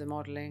reminded of the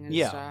modelling and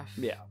stuff.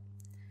 Yeah.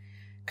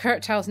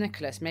 Kurt tells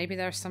Nicholas maybe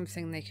there's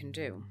something they can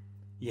do.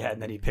 Yeah,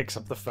 and then he picks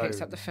up the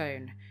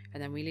phone.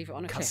 And then we leave it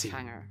on a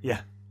cliffhanger.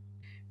 Yeah.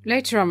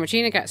 Later on,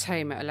 Regina gets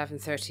home at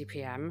 11:30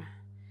 p.m.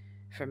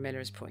 from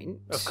Miller's Point.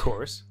 Of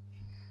course.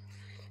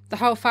 The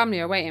whole family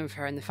are waiting for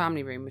her in the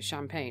family room with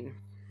champagne.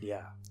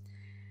 Yeah.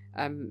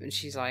 And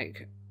she's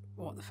like,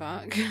 what the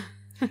fuck?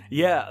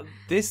 Yeah,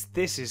 this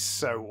is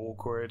so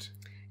awkward.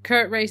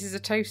 Kurt raises a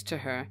toast to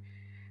her,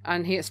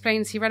 and he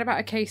explains he read about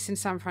a case in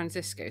San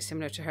Francisco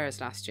similar to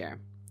hers last year.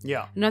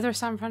 Yeah. Another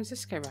San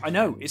Francisco reference. I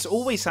know, it's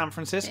always San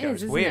Francisco. It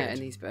is, it's weird. It, in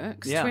these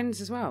books? Yeah.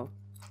 Twins as well.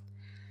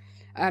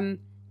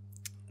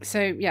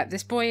 So,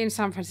 this boy in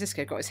San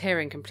Francisco got his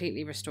hearing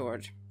completely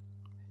restored.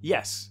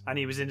 Yes, and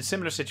he was in a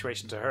similar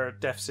situation to her,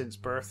 deaf since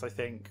birth, I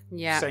think.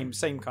 Yeah.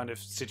 Same kind of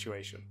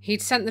situation.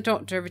 He'd sent the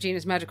doctor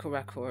Regina's medical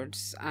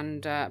records,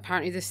 and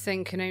apparently this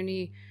thing can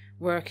only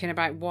work in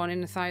about 1 in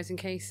 1,000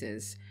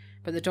 cases.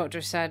 But the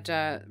doctor said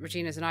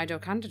Regina's an ideal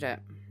candidate.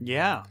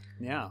 Yeah.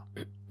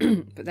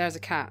 But there's a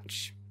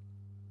catch.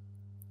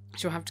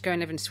 She'll have to go and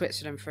live in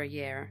Switzerland for a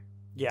year.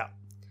 Yeah.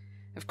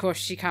 Of course,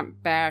 she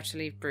can't bear to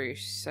leave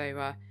Bruce,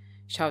 so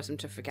she tells him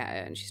to forget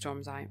it, and she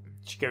storms out.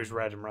 She goes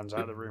red and runs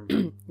out of the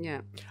room.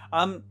 Yeah.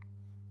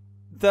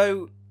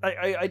 Though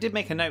I did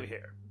make a note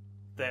here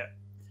that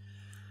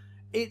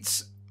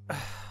it's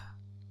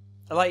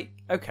like,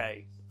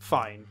 okay,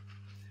 fine,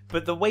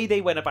 but the way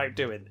they went about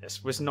doing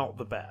this was not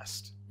the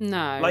best.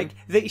 No. Like,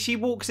 she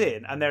walks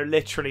in and they're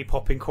literally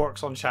popping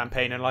corks on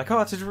champagne and like,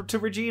 oh, to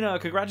Regina,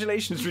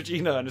 congratulations,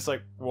 Regina. And it's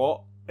like,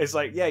 what? It's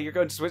like, yeah, you're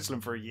going to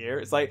Switzerland for a year.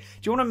 It's like, do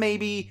you want to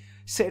maybe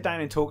sit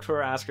down and talk to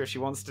her, ask her if she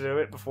wants to do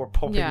it before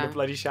popping the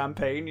bloody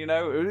champagne, you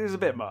know? It was a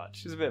bit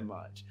much.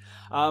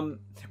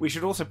 We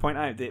should also point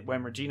out that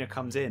when Regina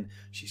comes in,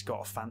 she's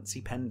got a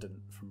fancy pendant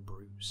from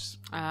Bruce.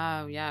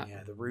 Oh, yeah.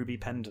 Yeah, the ruby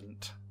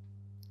pendant.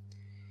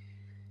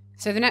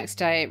 So the next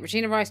day,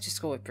 Regina rides to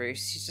school with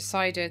Bruce. She's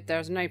decided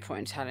there's no point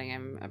in telling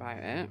him about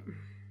it.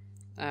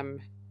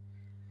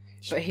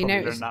 But he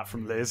learned that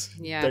from Liz.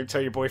 Yeah. Don't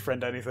tell your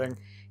boyfriend anything.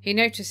 He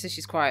notices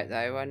she's quiet,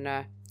 though,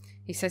 and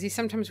he says he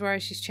sometimes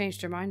worries she's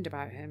changed her mind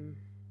about him.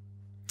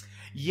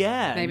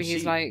 Yeah. Maybe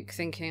he's like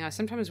thinking, I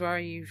sometimes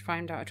worry you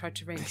find out I tried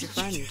to rape your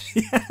friend.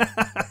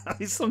 Yeah.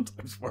 I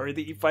sometimes worry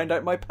that you find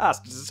out my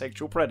past as a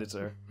sexual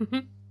predator.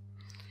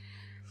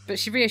 But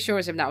she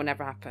reassures him that will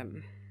never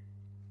happen.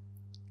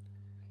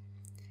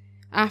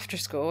 After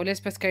school,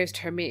 Elizabeth goes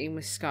to her meeting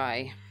with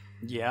Skye.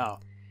 Yeah.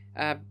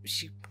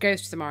 She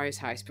goes to the Morrow's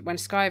house, but when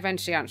Skye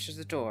eventually answers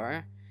the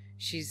door,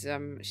 she's a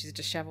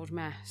dishevelled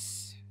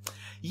mess.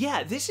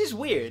 Yeah, this is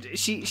weird.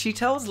 She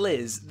tells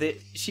Liz that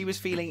she was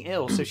feeling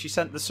ill, so she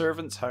sent the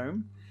servants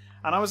home.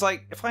 And I was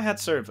like, if I had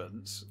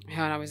servants...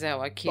 Yeah, and I was ill,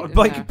 I'd keep them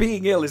like, there.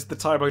 being ill is the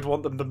time I'd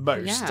want them the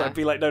most. Yeah. I'd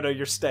be like, no,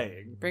 you're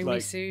staying. Bring me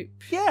soup.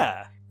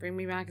 Yeah. Bring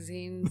me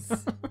magazines.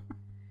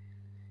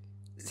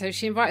 So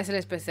she invites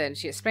Elizabeth in.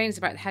 She explains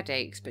about the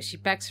headaches, but she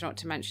begs her not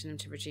to mention them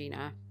to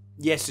Regina.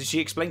 Yes, so she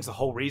explains the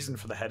whole reason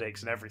for the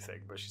headaches and everything,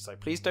 but she's like,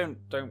 please don't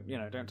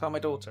tell my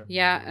daughter.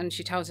 Yeah, and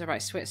she tells her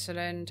about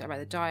Switzerland, about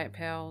the diet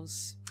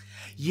pills.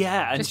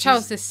 Yeah, and just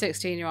tells this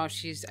 16-year-old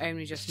she's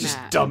only just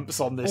met. Dumps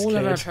on this all kid.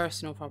 of her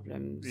personal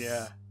problems.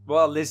 Yeah.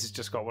 Well, Liz has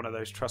just got one of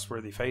those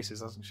trustworthy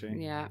faces, hasn't she?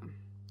 Yeah.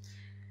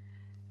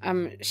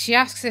 She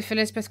asks if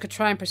Elizabeth could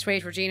try and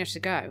persuade Regina to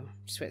go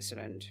to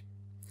Switzerland.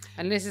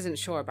 And Liz isn't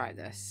sure about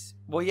this.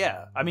 Well,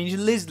 yeah. I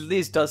mean,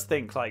 Liz does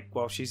think, like,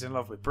 well, she's in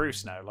love with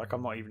Bruce now. Like,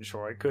 I'm not even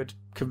sure I could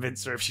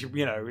convince her if she,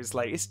 it's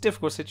like, it's a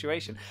difficult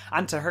situation.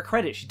 And to her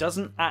credit, she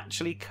doesn't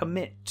actually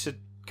commit to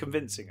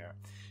convincing her.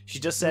 She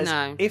just says,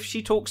 No. if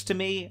she talks to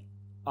me,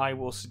 I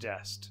will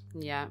suggest.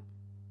 Yeah.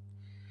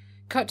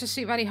 Cut to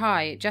Sweet Valley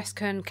High.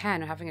 Jessica and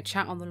Ken are having a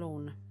chat on the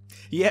lawn.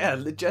 Yeah,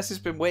 Jess has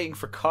been waiting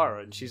for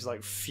Cara, and she's,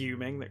 like,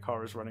 fuming that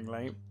Cara's running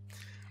late.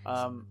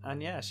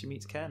 And yeah, she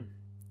meets Ken.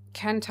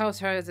 Ken tells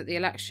her that the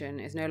election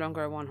is no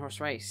longer a one-horse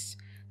race.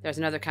 There's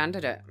another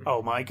candidate.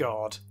 Oh my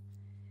god.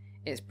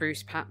 It's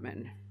Bruce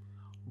Patman.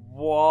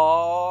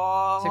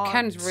 What? So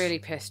Ken's really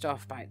pissed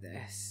off about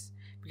this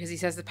because he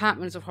says the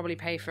Patmans will probably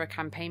pay for a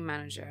campaign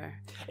manager.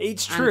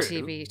 It's and true.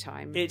 TV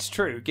time. It's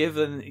true,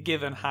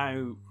 given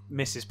how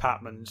Mrs.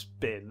 Patman's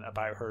been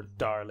about her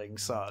darling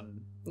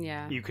son.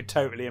 Yeah. You could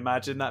totally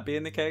imagine that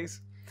being the case.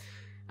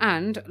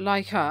 And,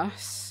 like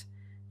us,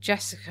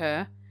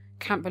 Jessica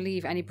can't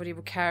believe anybody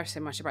would care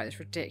so much about this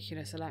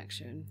ridiculous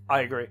election.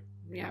 I agree.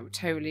 Yeah, I would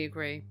totally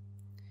agree.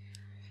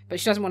 But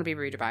she doesn't want to be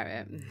rude about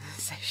it,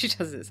 so she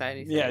doesn't say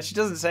anything. Yeah, she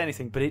doesn't say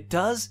anything, but it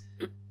does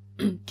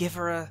give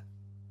her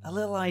a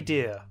little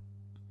idea.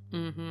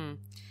 Mm-hmm.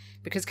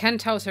 Because Ken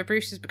tells her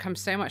Bruce has become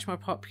so much more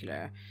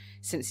popular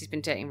since he's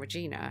been dating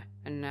Regina,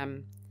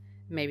 and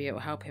maybe it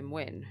will help him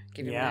win,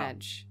 give him an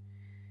edge.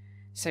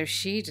 So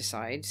she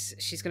decides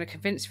she's going to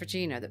convince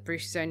Regina that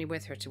Bruce is only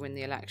with her to win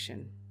the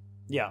election.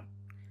 Yeah.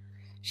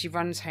 She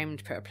runs home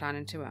to put her plan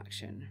into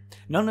action.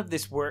 None of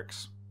this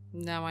works.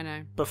 No, I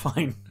know. But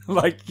fine.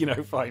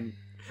 Fine.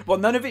 Well,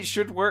 none of it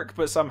should work,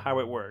 but somehow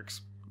it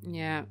works.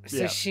 Yeah.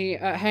 So she,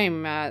 at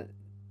home,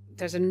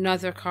 there's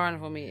another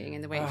carnival meeting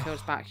in the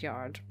Wakefields'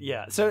 backyard.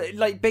 Yeah. So,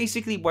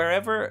 basically,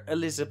 wherever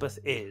Elizabeth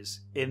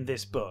is in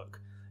this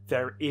book,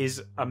 there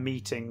is a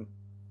meeting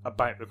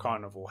about the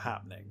carnival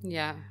happening.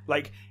 Yeah.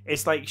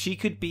 It's like she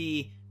could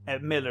be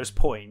at Miller's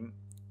Point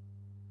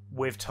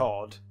with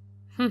Todd,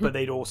 but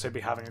they'd also be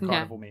having a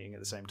carnival meeting at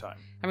the same time.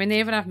 I mean, they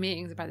even have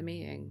meetings about the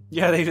meeting.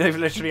 Yeah, they're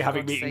literally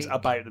having God's meetings sake.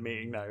 about the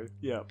meeting now.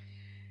 Yeah.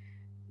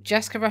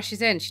 Jessica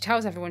rushes in. She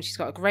tells everyone she's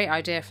got a great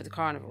idea for the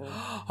carnival.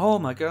 Oh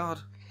my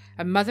god.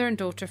 A mother and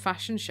daughter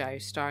fashion show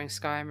starring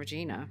Sky and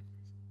Regina.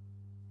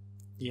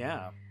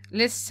 Yeah.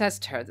 Liz says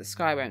to her that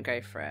Sky won't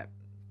go for it,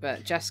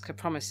 but Jessica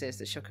promises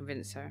that she'll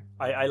convince her.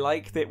 I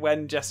like that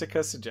when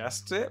Jessica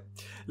suggests it,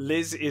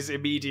 Liz is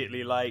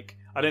immediately like,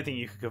 I don't think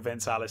you could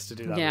convince Alice to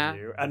do that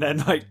with you. And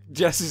then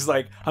Jess is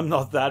like, I'm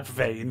not that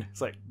vain. It's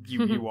like,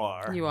 you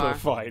are. You are. But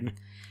fine.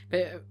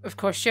 But of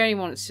course she only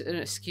wants an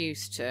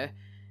excuse to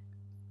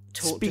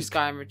talk to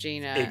Sky and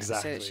Regina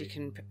so that she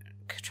can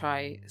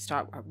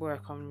start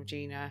work on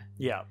Regina.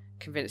 Yeah.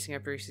 Convincing her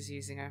Bruce is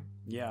using her.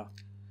 Yeah.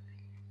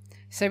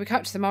 So we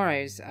cut to the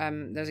Morrows.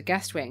 There's a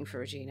guest waiting for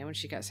Regina when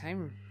she gets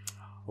home.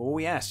 Oh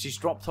yes, she's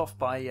dropped off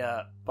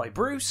by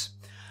Bruce,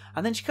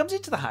 and then she comes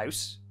into the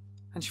house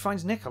and she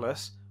finds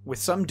Nicholas with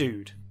some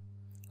dude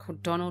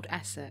called Donald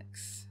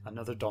Essex.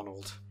 Another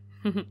Donald.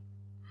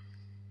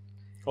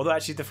 Although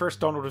actually, the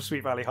first Donald of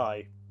Sweet Valley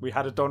High, we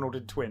had a Donald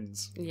in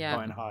Twins. Yeah.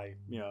 Not in High.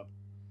 Yeah.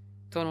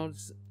 Donald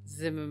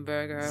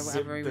Zimmerberger or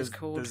whatever he was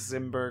called. The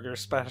Zimberger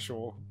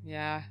special.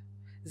 Yeah.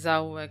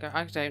 Zellweger.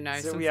 I don't know.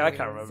 Yeah, I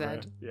can't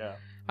remember. Yeah.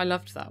 I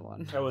loved that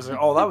one. That was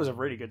a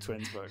really good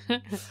Twins book.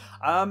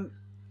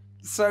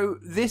 So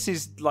this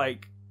is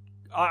like,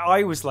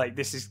 I was like,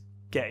 this is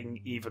getting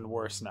even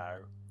worse now.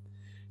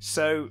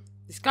 So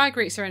this guy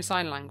greets her in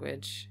sign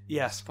language.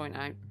 Yes, to point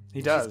out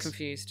he does.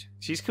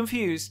 She's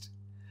confused.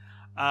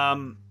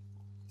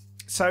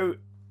 So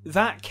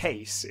that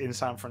case in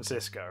San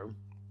Francisco,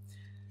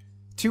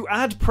 to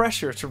add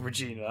pressure to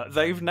Regina,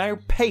 they've now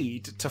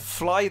paid to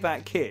fly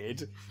that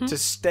kid to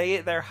stay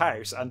at their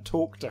house and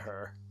talk to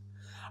her.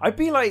 I'd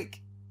be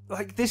like,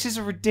 this is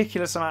a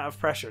ridiculous amount of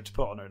pressure to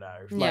put on her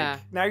now.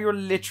 Now you're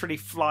literally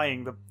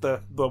flying the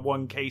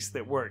one case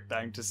that worked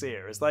down to see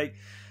her. It's like,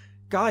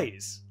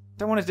 guys,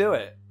 don't want to do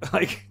it.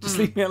 Just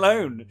leave me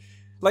alone.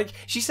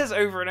 She says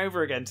over and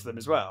over again to them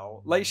as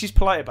well. She's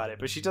polite about it,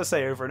 but she does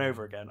say over and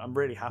over again, I'm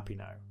really happy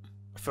now.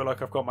 I feel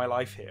like I've got my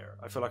life here.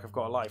 I feel like I've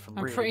got a life. I'm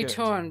really pretty good.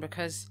 torn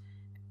because,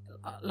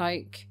 on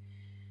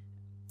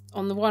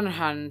the one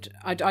hand,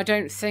 I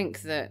don't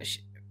think that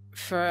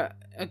for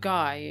a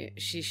guy,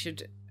 she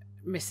should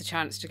miss the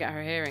chance to get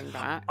her hearing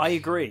back. I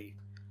agree.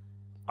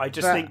 I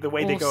just think the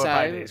way they go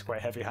about it is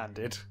quite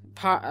heavy-handed.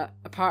 A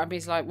part of me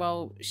is like,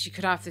 well, she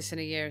could have this in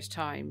a year's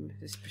time,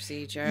 this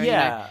procedure.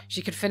 Yeah.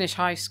 She could finish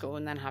high school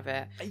and then have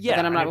it. Yeah, but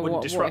then I'm like, well,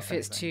 what if anything.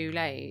 it's too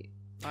late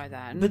by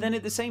then? But then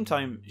at the same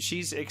time,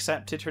 she's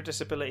accepted her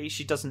disability.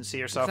 She doesn't see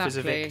herself as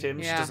a victim.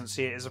 Yeah. She doesn't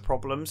see it as a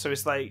problem. So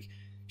it's like...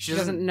 She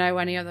doesn't know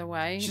any other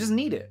way. She doesn't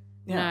need it.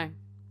 Yeah. No.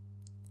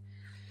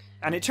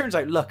 And it turns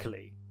out,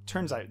 luckily,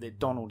 that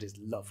Donald is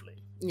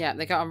lovely. Yeah,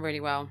 they got on really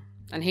well.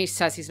 And he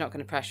says he's not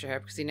going to pressure her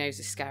because he knows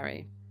it's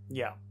scary.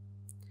 Yeah.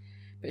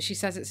 But she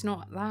says it's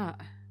not that.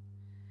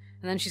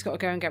 And then she's got to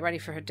go and get ready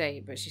for her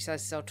date, but she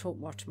says they'll talk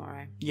more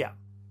tomorrow. Yeah.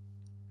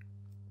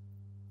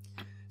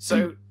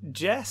 So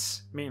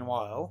Jess,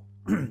 meanwhile,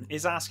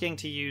 is asking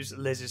to use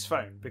Liz's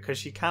phone because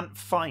she can't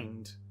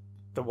find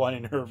the one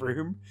in her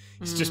room.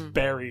 It's just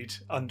buried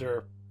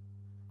under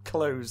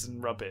clothes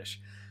and rubbish.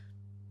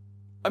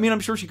 I mean, I'm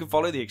sure she could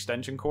follow the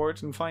extension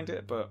cord and find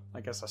it, but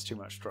I guess that's too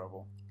much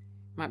trouble.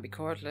 Might be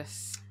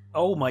cordless.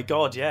 Oh my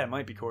god, yeah, it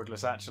might be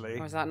cordless, actually.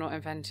 Or was that not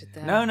invented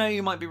there? No,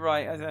 you might be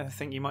right. I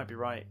think you might be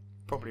right.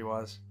 Probably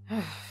was.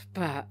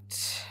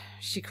 But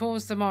she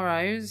calls the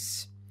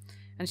Morrows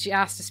and she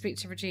asks to speak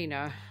to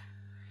Regina.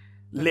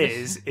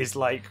 Liz is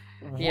like...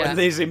 Yeah.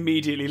 Liz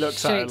immediately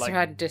looks at her Shakes like, her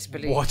head in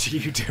disbelief. what are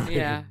you doing?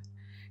 Yeah.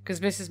 Because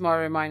Mrs.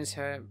 Morrow reminds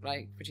her,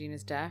 like,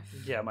 Regina's deaf.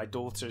 Yeah, my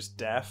daughter's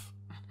deaf.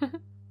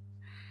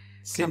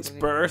 Since Can't believe-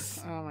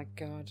 birth. Oh my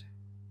god.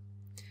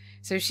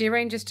 So she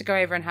arranges to go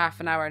over in half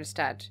an hour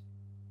instead.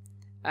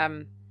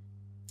 Yeah,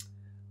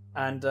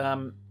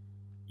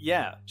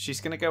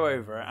 she's going to go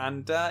over,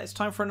 and it's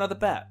time for another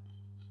bet.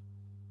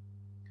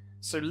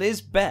 So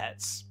Liz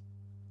bets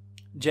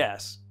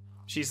Jess.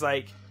 She's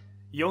like,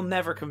 you'll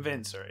never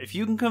convince her. If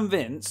you can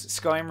convince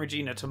Sky and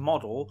Regina to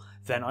model,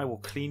 then I will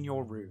clean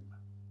your room.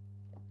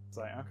 It's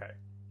like, okay.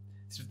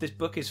 This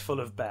book is full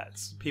of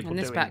bets. People And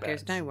this doing bet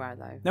bets. goes nowhere,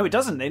 though. No, it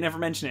doesn't. They never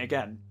mention it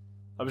again.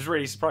 I was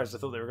really surprised. I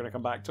thought they were going to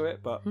come back to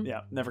it, but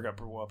yeah, never got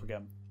brought up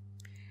again.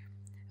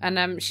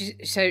 And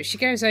she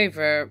goes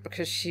over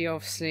because she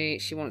wants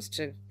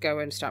to go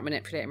and start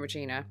manipulating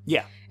Regina.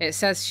 Yeah. It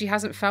says she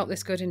hasn't felt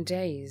this good in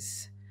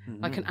days.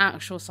 Mm-hmm. Like an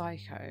actual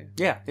psycho.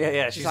 Yeah.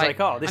 She's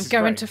like, oh, this I'm is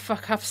going great. to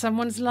fuck up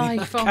someone's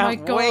life. I Oh my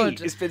can't god. wait.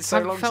 It's been so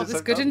I haven't long felt since this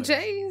I've good in done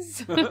days.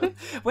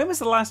 When was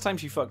the last time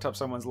she fucked up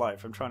someone's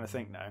life? I'm trying to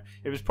think now.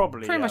 It was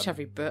probably... Pretty much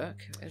every book,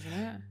 isn't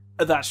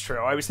it? That's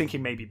true. I was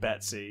thinking maybe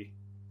Betsy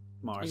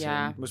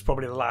Morrison was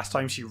probably the last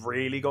time she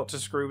really got to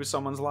screw with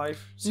someone's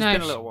life. So it's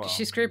been a little while.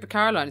 She screwed with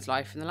Caroline's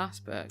life in the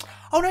last book.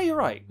 Oh, no, you're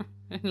right.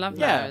 In Love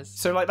Yeah. Letters.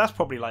 So like that's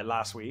probably like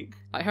last week.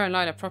 Like her and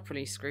Lila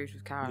properly screwed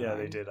with Caroline. Yeah,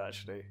 they did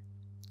actually.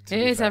 It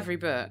is every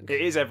book.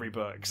 It is every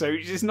book. So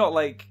it's not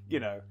like,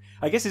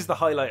 I guess it's the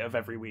highlight of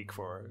every week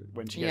for her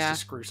when she gets to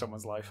screw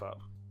someone's life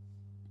up.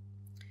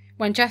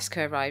 When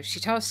Jessica arrives, she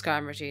tells Sky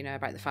and Regina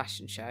about the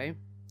fashion show.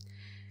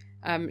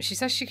 She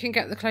says she can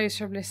get the clothes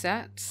from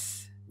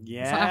Lisette's.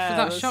 Yeah. It's like after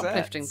that Lisette's.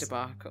 shoplifting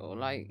debacle,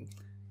 like...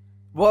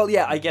 Well,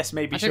 yeah, I guess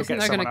maybe I she'll don't think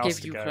get they're someone going to else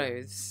give to you go.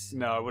 clothes.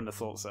 No, I wouldn't have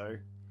thought so.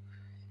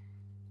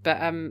 But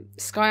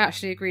Sky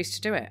actually agrees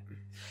to do it.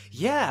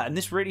 Yeah, and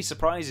this really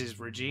surprises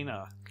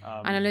Regina.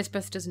 And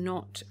Elizabeth does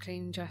not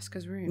clean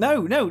Jessica's room.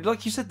 No,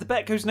 like you said, the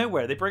bet goes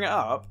nowhere. They bring it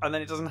up, and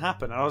then it doesn't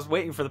happen. And I was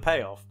waiting for the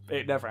payoff.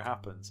 It never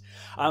happens.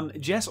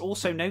 Jess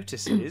also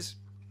notices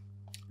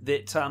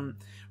that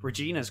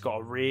Regina's got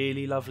a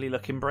really lovely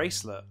looking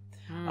bracelet.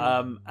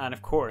 And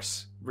of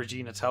course,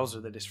 Regina tells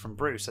her that it's from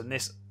Bruce, and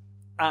this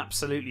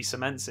absolutely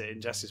cements it in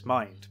Jess's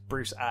mind.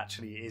 Bruce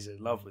actually is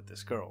in love with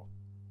this girl.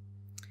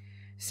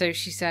 So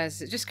she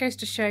says, it just goes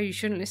to show you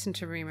shouldn't listen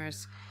to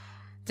rumours.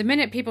 The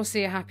minute people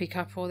see a happy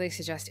couple, they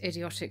suggest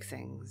idiotic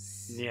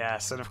things.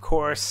 Yes, and of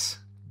course,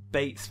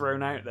 bait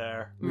thrown out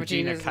there.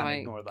 Regina Regina's can't like,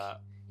 ignore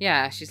that.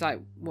 Yeah, she's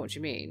like, what do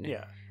you mean?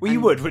 Yeah. Well,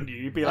 you would, wouldn't you?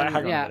 You'd be like,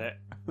 hang on a minute.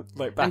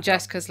 Like, back and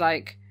Jessica's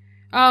like,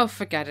 oh,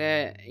 forget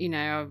it.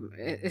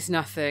 It's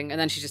nothing.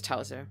 And then she just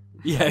tells her.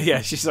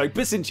 Yeah. She's like,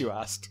 but since you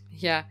asked.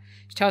 Yeah.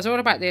 She tells her all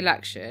about the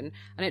election.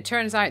 And it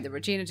turns out that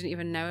Regina didn't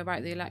even know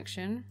about the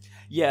election.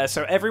 Yeah,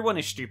 so everyone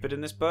is stupid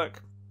in this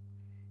book.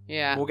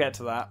 Yeah. We'll get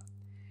to that.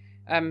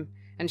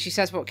 And she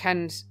says what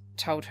Ken's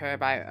told her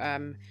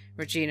about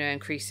Regina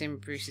increasing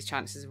Bruce's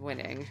chances of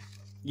winning.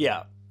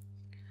 Yeah.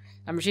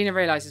 And Regina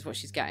realises what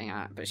she's getting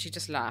at, but she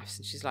just laughs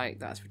and she's like,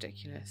 that's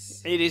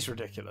ridiculous. It is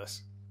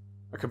ridiculous.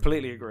 I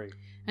completely agree.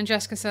 And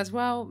Jessica says,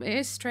 well, it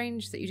is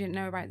strange that you didn't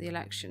know about the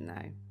election,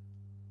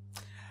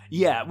 though.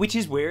 Yeah, which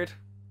is weird.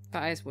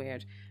 That is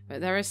weird.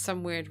 But there is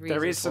some weird reason.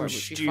 There is for some it,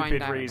 which you stupid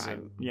find out reason.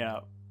 about. Yeah.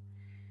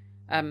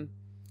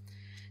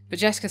 But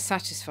Jessica's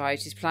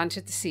satisfied. She's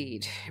planted the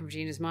seed in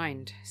Regina's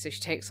mind, so she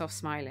takes off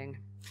smiling.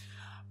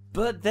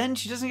 But then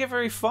she doesn't get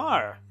very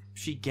far.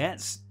 She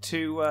gets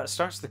to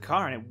starts the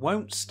car and it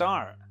won't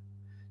start.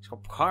 She's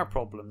got car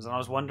problems, and I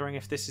was wondering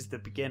if this is the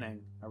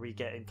beginning. Are we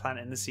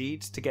planting the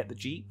seeds to get the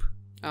Jeep?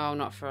 Oh,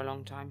 not for a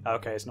long time.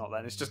 Okay, it's not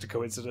then. It's just a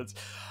coincidence.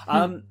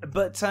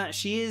 But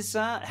she is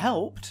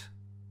helped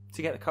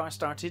to get the car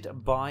started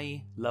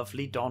by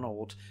lovely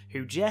Donald,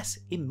 who Jess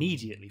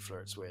immediately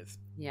flirts with.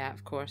 Yeah,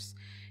 of course.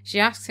 She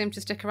asks him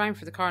to stick around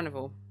for the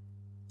carnival.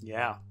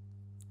 Yeah.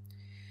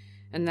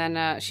 And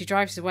then she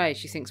drives away.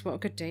 She thinks what a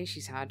good day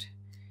she's had.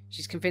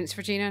 She's convinced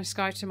Regina and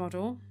Sky to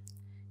model.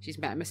 She's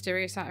met a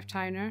mysterious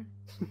out-of-towner.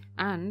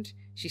 And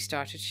she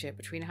started shit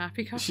between a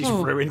happy couple. She's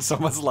ruined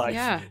someone's life.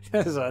 Yeah.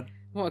 It's a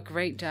What a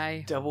great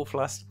day.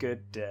 double-flussed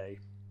good day.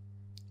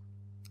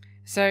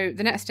 So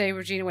the next day,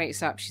 Regina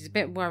wakes up. She's a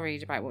bit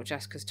worried about what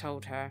Jessica's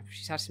told her.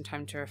 She's had some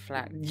time to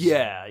reflect.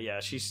 Yeah,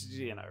 she's,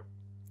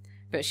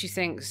 But she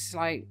thinks,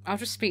 like, I'll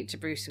just speak to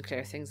Bruce and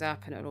clear things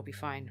up and it'll all be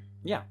fine.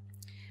 Yeah.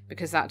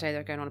 Because that day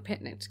they're going on a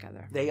picnic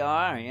together. They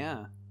are,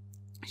 yeah.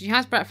 She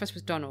has breakfast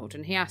with Donald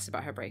and he asks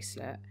about her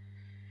bracelet.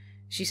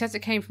 She says it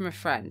came from a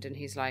friend and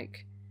he's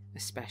like, a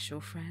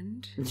special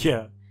friend?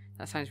 Yeah.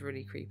 That sounds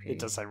really creepy. It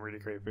does sound really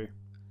creepy.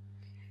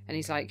 And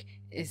he's like,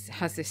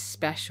 has this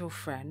special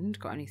friend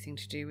got anything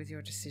to do with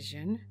your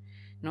decision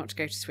not to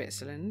go to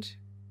Switzerland?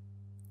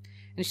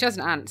 And she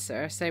doesn't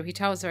answer, so he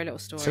tells her a little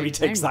story. So he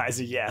takes that as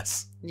a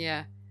yes.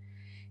 Yeah.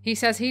 He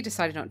says he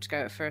decided not to go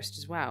at first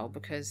as well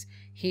because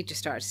he just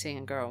started seeing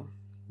a girl.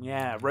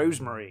 Yeah,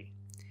 Rosemary.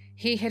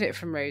 He hid it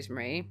from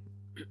Rosemary.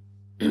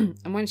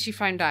 And when she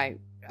found out,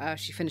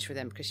 she finished with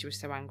him because she was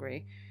so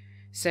angry.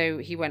 So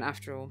he went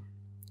after all.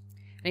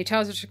 And he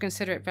tells her to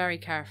consider it very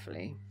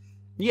carefully.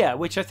 Yeah,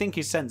 which I think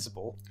is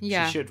sensible.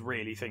 Yeah. She should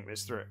really think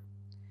this through.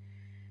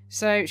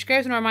 So she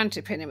goes on a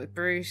romantic picnic with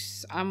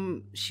Bruce.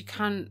 She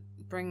can't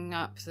bring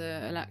up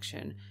the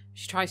election.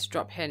 She tries to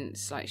drop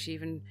hints. Like, she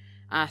even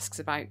asks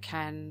about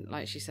Ken.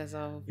 Like, she says,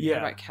 Yeah.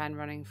 about Ken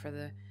running for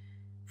the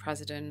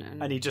president.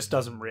 And he just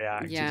doesn't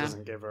react. Yeah. He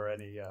doesn't give her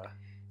any...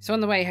 So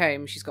on the way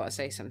home, she's got to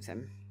say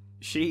something.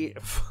 She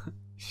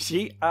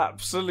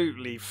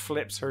absolutely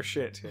flips her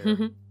shit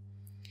here.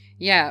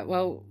 Yeah,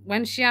 well,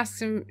 when she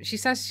asks him, she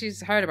says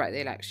she's heard about the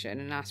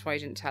election and asks why he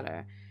didn't tell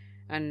her.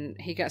 And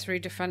he gets really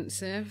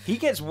defensive. He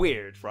gets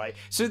weird, right?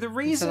 So the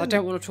reason... He says, I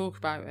don't want to talk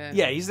about it.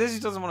 Yeah, he says he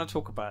doesn't want to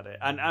talk about it.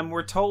 And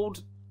we're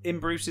told in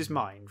Bruce's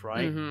mind,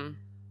 right? Mm-hmm.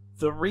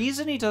 The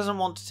reason he doesn't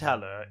want to tell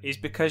her is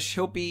because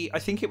she'll be, I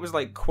think it was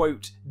like,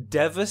 quote,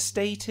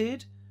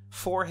 devastated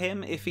for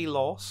him if he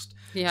lost.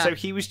 Yeah. So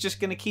he was just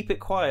going to keep it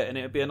quiet and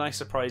it would be a nice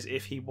surprise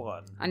if he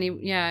won. And he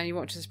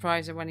wanted to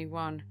surprise her when he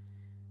won.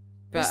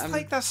 But, It's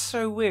like, that's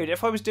so weird.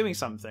 If I was doing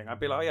something, I'd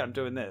be like, oh yeah, I'm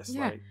doing this.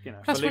 Yeah. Like, you know,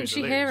 Plus, if I once lose,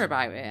 you I hear lose.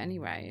 about it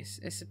anyway,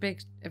 it's a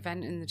big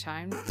event in the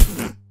town.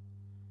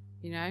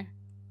 You know?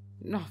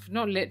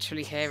 Not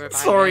literally hear about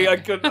Sorry, it. I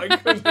couldn't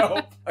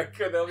help. I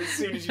couldn't help. As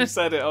soon as you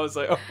said it, I was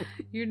like, oh.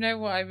 You know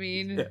what I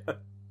mean.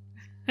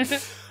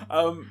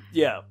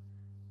 Yeah.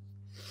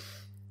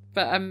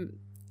 But,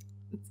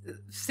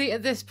 see,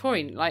 at this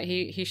point, like,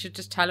 he should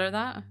just tell her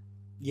that.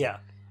 Yeah.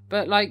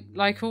 But,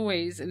 like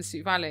always in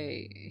Sweet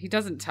Valley, he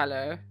doesn't tell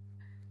her.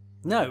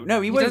 No,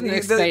 he He won't doesn't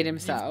explain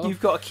himself. You've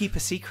got to keep a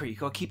secret. You've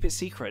got to keep it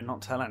secret and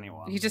not tell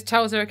anyone. He just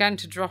tells her again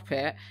to drop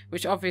it,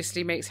 which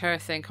obviously makes her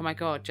think, oh my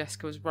god,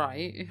 Jessica was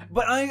right.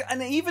 But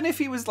and even if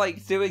he was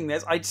like doing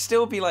this, I'd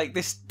still be like,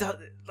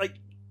 like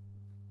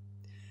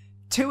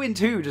 2 and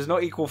 2 does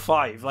not equal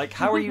 5. Like,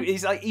 how are you?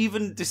 He's like,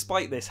 even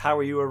despite this, how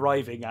are you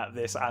arriving at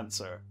this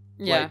answer?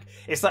 Yeah. Like,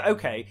 it's like,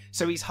 okay,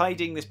 so he's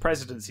hiding this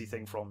presidency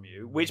thing from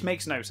you, which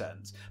makes no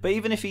sense. But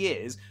even if he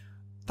is,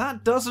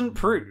 that doesn't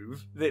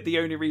prove that the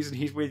only reason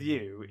he's with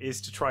you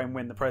is to try and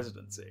win the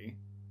presidency.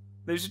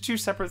 Those are 2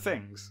 separate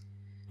things.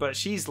 But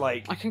she's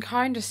like... I can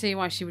kind of see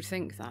why she would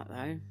think that,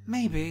 though.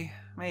 Maybe.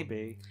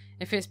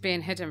 If it's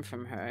being hidden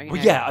from her.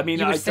 Well, yeah, I mean...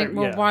 You would I think, don't-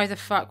 well, yeah. why the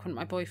fuck wouldn't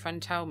my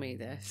boyfriend tell me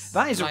this?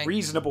 That is Like, a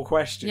reasonable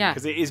question, yeah,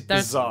 because it is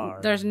bizarre.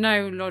 There's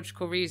no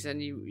logical reason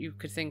you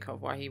could think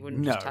of why he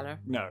wouldn't just tell her.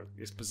 No,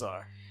 it's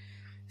bizarre.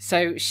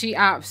 So she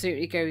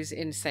absolutely goes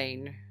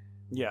insane.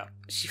 Yeah.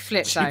 She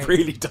flips She out.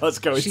 really does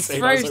go She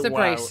insane. I was throws like, the wow.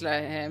 bracelet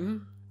at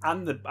him.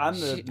 And the And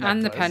the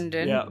necklace.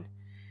 pendant. Yeah.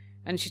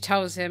 And she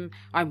tells him,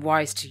 I'm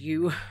wise to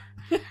you.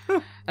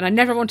 And I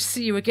never want to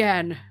see you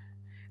again.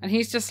 And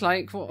he's just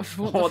like, what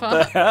the What fuck?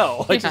 the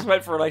hell? I Yeah. just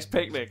went for a nice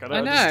picnic. I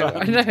don't I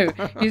understand.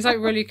 know. He's like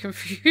really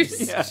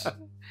confused. Yeah.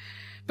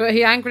 But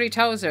he angrily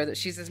tells her that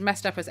she's as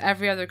messed up as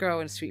every other girl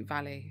in Sweet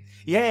Valley.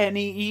 Yeah, and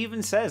he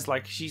even says,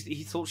 like, he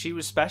thought she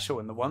was special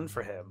and the one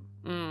for him.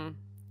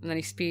 And then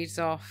he speeds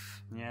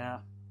off. Yeah.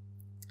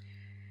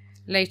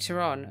 Later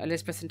on,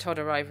 Elizabeth and Todd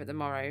arrive at the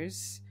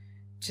Morrows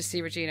to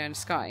see Regina and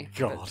Sky.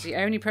 God. But the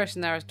only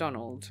person there is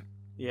Donald.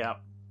 Yeah.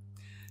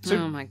 So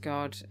Oh my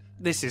god.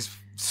 this is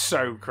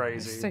so It's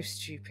crazy. so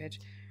stupid.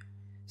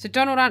 So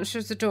Donald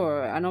answers the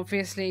door, and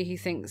obviously he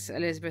thinks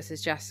Elizabeth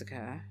is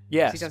Jessica.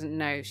 Yes. He doesn't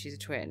know she's a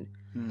twin.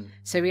 Hmm.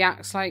 So he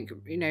acts like,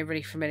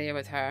 really familiar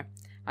with her,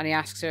 and he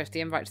asks her if the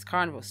invite to the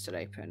carnival's still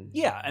open.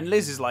 Yeah, and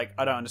Liz is like,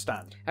 I don't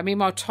understand. And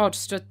meanwhile, Todd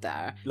stood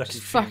there, Looking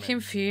just fuming. fucking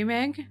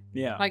fuming.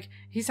 Yeah. Like,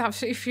 he's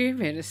absolutely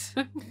fuming.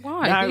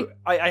 Why? Now,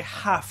 I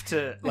have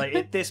to, like,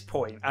 at this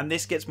point, and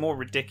this gets more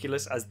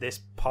ridiculous as this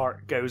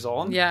part goes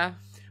on, Yeah.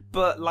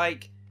 but,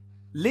 like,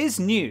 Liz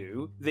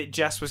knew that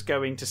Jess was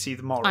going to see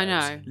the Morrows I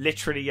know.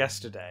 literally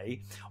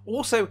yesterday.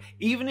 Also,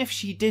 even if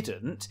she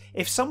didn't,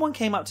 if someone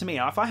came up to me,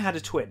 if I had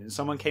a twin and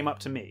someone came up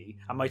to me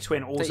and my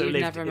twin also you'd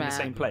lived never in the met.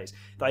 same place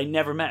that I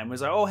never met and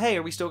was like, oh, hey,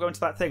 are we still going to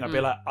that thing? I'd be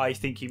like, I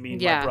think you mean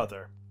my Yeah.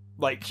 brother.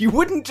 Like, you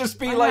wouldn't just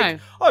be I like,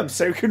 know. I'm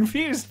so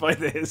confused by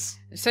this.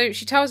 So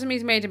she tells him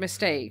he's made a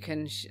mistake,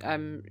 and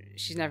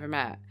she's never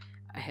met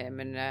him,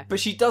 and But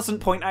she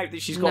doesn't point out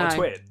that she's got a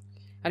No. twin.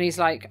 and he's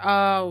like,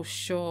 "Oh,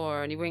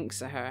 sure," and he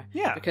winks at her.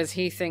 Yeah. Because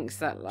he thinks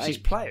that like She's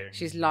playing.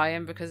 she's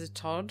lying because of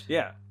Todd.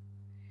 Yeah.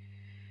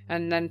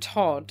 And then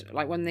Todd,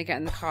 like when they get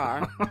in the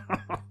car,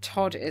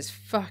 Todd is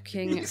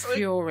fucking He's, like,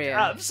 furious.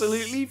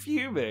 absolutely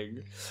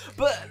fuming.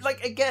 But,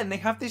 like, again, they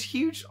have this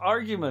huge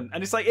argument,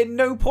 and it's like, at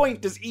no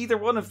point does either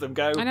one of them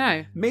go, I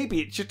know.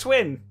 maybe it's your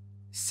twin.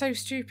 So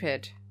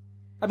stupid.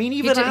 I mean,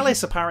 even did-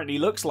 Alice apparently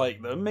looks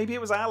like them. Maybe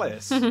it was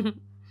Alice.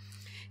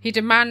 He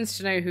demands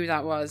to know who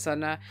that was,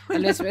 and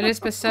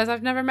Elizabeth says,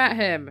 "I've never met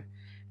him,"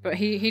 but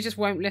he just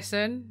won't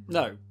listen.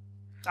 No,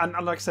 and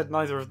like I said,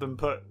 neither of them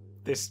put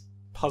this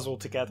puzzle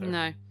together.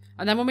 No,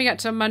 and then when we get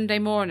to Monday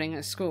morning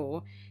at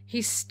school,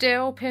 he's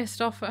still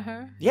pissed off at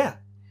her. Yeah,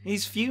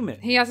 he's fuming.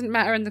 He hasn't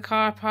met her in the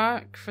car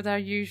park for their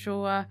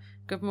usual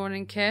good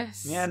morning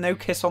kiss. Yeah, no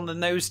kiss on the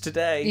nose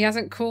today. He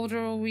hasn't called her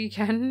all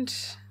weekend.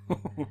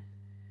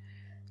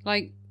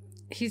 Like,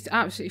 he's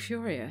absolutely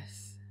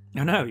furious.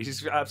 No,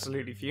 he's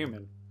absolutely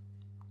fuming.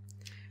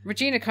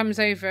 Regina comes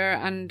over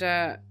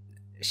and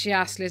she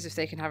asks Liz if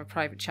they can have a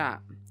private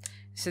chat.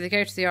 So they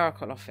go to the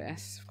Oracle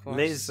office, of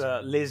course.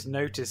 Liz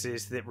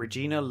notices that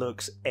Regina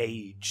looks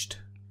aged.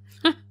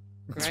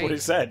 That's Great. what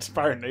it said,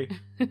 apparently.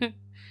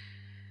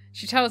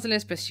 She tells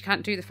Elizabeth she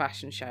can't do the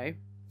fashion show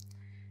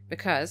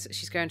because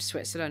she's going to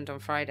Switzerland on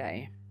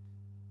Friday.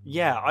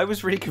 Yeah, I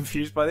was really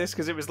confused by this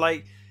because it was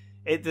like,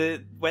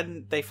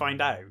 when they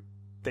find out,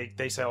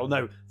 they say, "Oh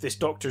no, this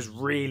doctor's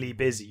really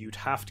busy. You'd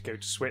have to go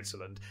to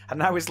Switzerland." And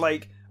now it's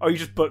like, "Oh, you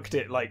just booked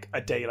it like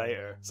a day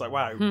later." It's like,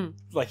 wow,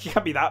 like you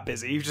can't be that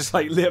busy. You've just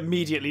like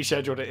immediately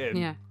scheduled it in.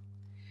 Yeah,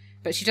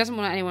 but she doesn't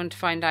want anyone to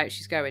find out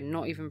she's going,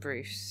 not even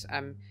Bruce.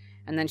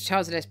 And then she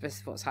tells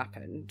Elizabeth what's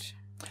happened.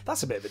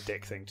 That's a bit of a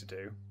dick thing to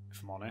do,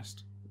 if I'm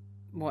honest.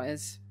 What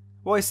is?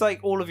 Well, it's like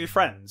all of your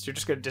friends. You're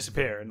just going to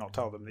disappear and not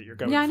tell them that you're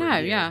going. Yeah, I for know. a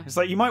year. Yeah, It's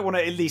like you might want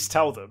to at least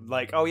tell them,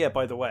 like, "Oh yeah,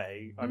 by the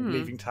way, I'm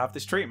leaving to have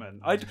this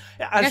treatment." I As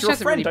guess your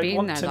she friend, hasn't really I'd been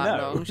want there to that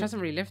know. long. She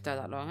hasn't really lived there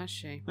that long, has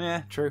she?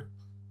 Yeah, true.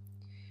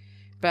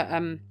 But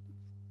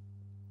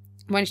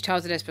when she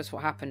tells Elizabeth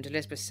what happened,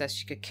 Elizabeth says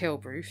she could kill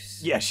Bruce.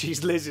 Yeah,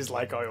 Liz is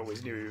like, "I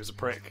always knew he was a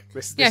prick."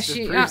 This Yeah, just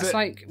she proves acts it.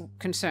 like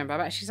concerned, but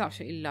I bet she's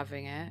absolutely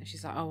loving it.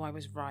 She's like, "Oh, I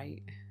was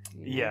right."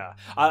 You know?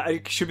 Yeah,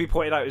 it should be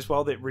pointed out as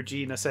well that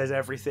Regina says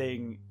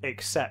everything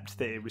except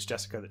that it was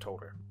Jessica that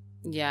told her.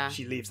 Yeah.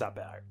 She leaves that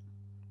bit out.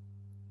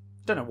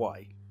 Don't know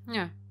why,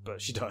 Yeah.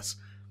 but she does.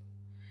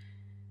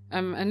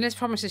 And Liz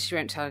promises she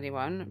won't tell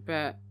anyone,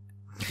 but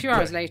a few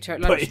hours later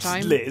at But it's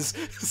lunchtime, Liz.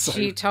 So.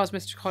 she tells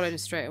Mr.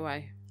 Collins straight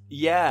away.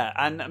 Yeah,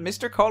 and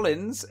Mr.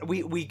 Collins,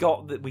 we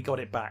got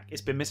it back.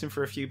 It's been missing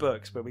for a few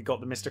books, but we got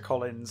the Mr.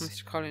 Collins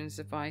Mr. Collins'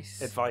 advice.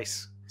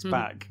 It's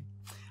back.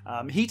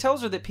 He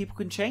tells her that people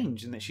can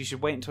change and that she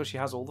should wait until she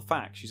has all the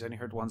facts. She's only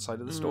heard one side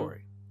of the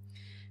story.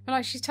 But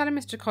like, she's telling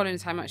Mr.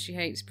 Collins how much she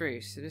hates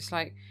Bruce. And it's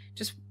like,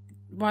 just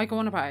why go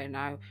on about it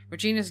now?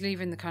 Regina's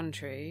leaving the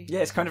country. Yeah,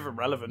 it's kind of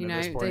irrelevant You at know,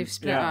 this point. they've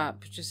split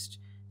up. Just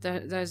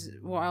there's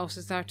what else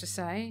is there to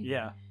say?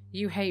 Yeah.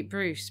 You hate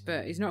Bruce,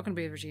 but he's not going to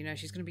be with Regina.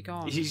 She's going to be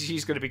gone.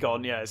 He's going to be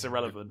gone. Yeah, it's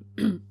irrelevant.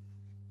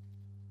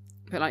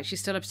 But like, she's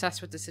still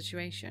obsessed with the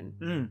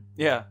situation.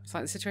 Yeah. It's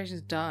like the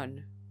situation's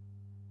done.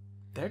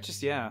 They're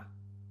just,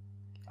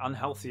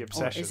 unhealthy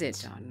obsessions. Or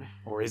is it done?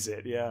 Or is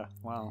it? Yeah.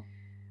 Wow.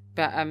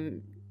 But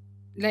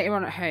later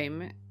on at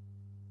home,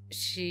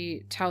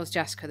 she tells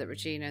Jessica that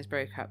Regina has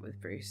broke up with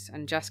Bruce,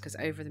 and Jessica's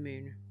over the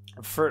moon.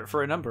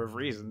 For a number of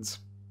reasons.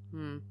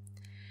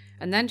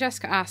 And then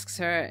Jessica asks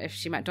her if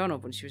she met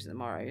Donald when she was at the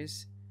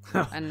Morrows.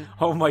 And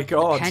oh my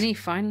god. the penny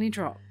finally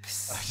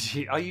drops.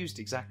 I used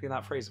exactly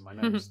that phrase in my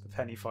notes. The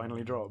penny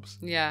finally drops.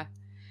 Yeah.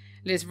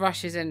 Liz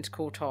rushes in to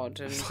call Todd.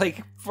 And It's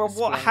like, from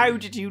what? How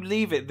did you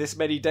leave it this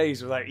many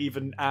days without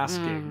even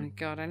asking? Oh my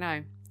god, I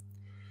know.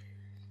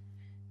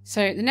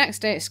 So the next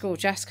day at school,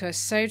 Jessica is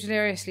so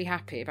deliriously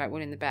happy about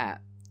winning the bet.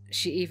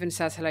 She even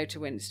says hello to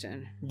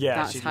Winston. Yeah,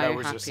 That's she how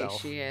lowers happy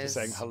herself she to is.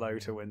 saying hello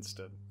to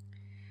Winston.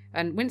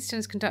 And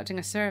Winston's conducting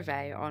a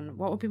survey on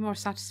what would be more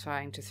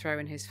satisfying to throw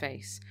in his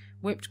face,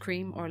 whipped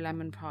cream or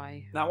lemon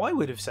pie. Now, I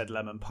would have said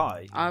lemon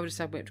pie. I would have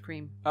said whipped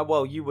cream.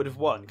 Well, you would have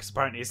won, because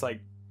apparently it's like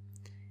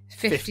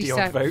 50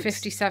 odd votes.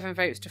 57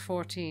 votes to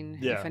 14,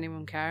 Yeah. if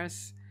anyone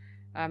cares.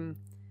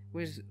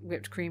 With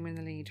whipped cream in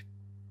the lead.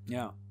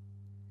 Yeah.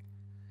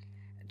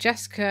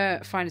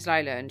 Jessica finds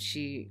Lila and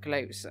she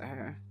gloats at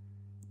her.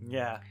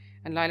 Yeah.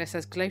 And Lila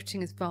says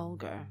gloating is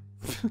vulgar.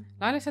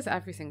 Lila says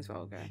everything's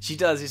vulgar. She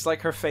does. It's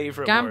like her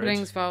favourite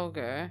Gambling's word.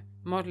 vulgar.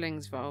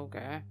 Modelling's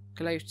vulgar.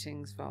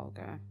 Gloating's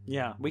vulgar.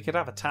 Yeah, we could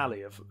have a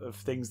tally of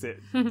things that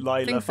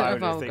Lila Things that are Fowler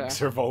vulgar.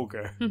 thinks are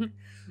vulgar.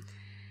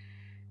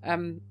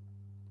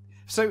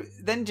 So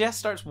then Jess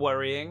starts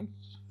worrying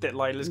that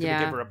Lila's going to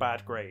Yeah. give her a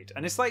bad grade.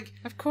 And it's like,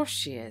 Of course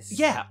she is.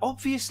 yeah,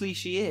 obviously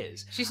she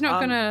is. She's not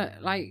gonna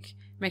like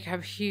make her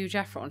have a huge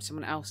effort on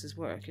someone else's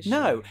work, is she?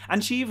 No,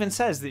 and she even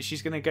says that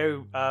she's going to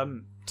go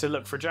to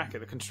look for Jack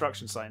at the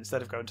construction site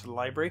instead of going to the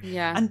library.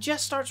 Yeah. And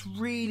Jess starts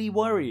really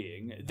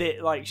worrying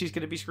that like she's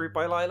going to be screwed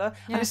by Lila.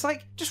 Yeah. And it's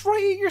like, just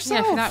write it yourself.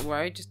 Yeah, if you're that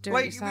worried, just do it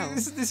like yourself.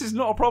 this is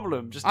not a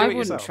problem. Just do I it wouldn't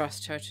yourself.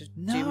 trust her to do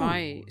No.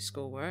 my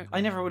schoolwork.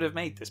 I never would have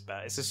made this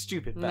bet. It's a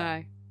stupid bet.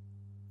 No.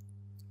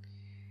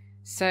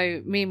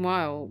 So,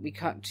 meanwhile, we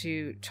cut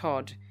to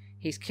Todd.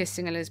 He's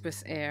kissing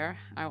Elizabeth's ear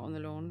out on the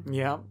lawn.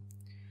 Yeah.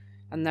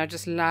 And they're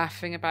just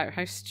laughing about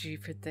how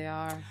stupid they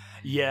are.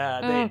 Yeah.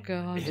 Oh,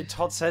 God.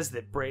 Todd says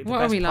that the What are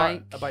best we part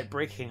like? about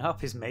breaking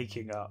up is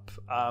making up.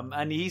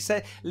 And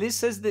Liz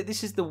says that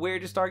this is the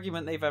weirdest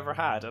argument they've ever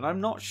had. And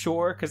I'm not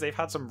sure because they've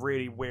had some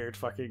really weird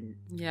fucking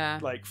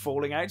like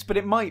falling outs, but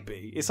it might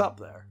be. It's up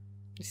there.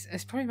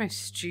 It's probably the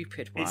most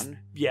stupid one.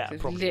 It's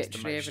literally the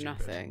most over stupid.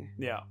 nothing.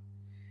 Yeah.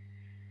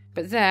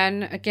 But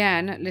then,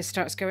 again, Liz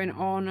starts going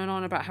on and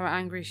on about how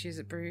angry she is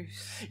at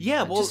Bruce.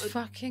 Yeah, Like, well... just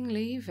fucking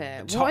leave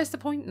it. Todd- What is the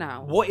point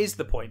now? What is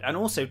the point? And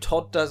also,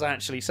 Todd does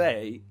actually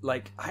say,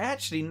 like,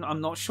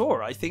 I'm not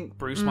sure. I think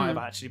Bruce might have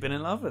actually been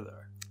in love with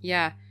her.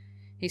 Yeah.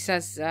 He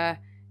says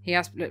he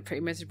has looked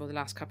pretty miserable the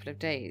last couple of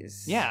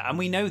days. Yeah, and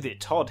we know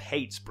that Todd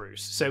hates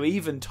Bruce. So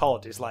even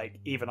Todd is like,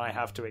 even I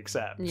have to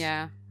accept.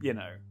 Yeah. You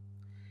know.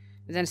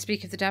 But then,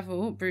 speak of the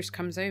devil, Bruce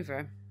comes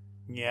over.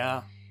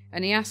 Yeah.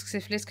 And he asks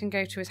if Liz can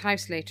go to his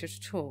house later to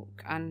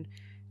talk. And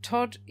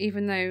Todd,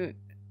 even though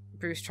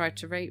Bruce tried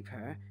to rape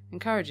her,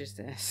 encourages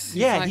this.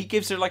 Yeah, like, he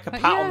gives her like a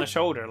pat on the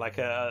shoulder, like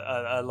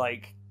a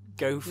like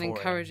go for an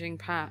encouraging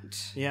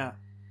pat. Yeah.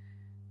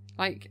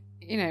 Like,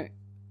 you know,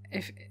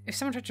 if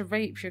someone tried to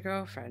rape your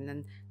girlfriend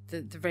and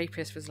the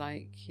rapist was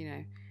like, you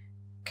know,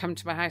 come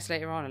to my house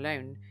later on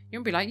alone,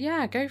 you'll be like,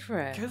 yeah, go for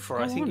it. Go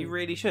for it. I think you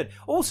really should.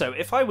 Also,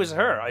 if I was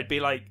her, I'd be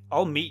like,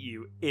 I'll meet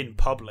you in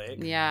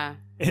public. Yeah.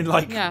 In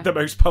the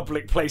most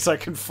public place I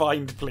can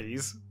find,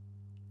 please.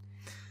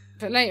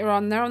 But later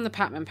on, they're on the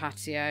Patman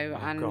patio,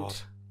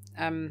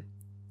 God.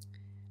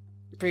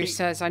 Bruce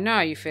says, I know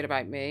how you feel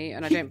about me,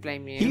 and I don't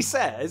blame you. He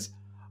says,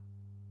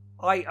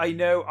 I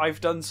know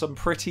I've done some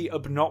pretty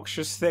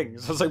obnoxious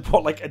things. I was like,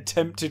 what, like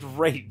attempted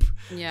rape?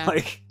 Yeah.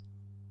 Like,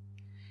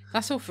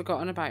 that's all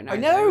forgotten about now. I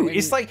know. Though,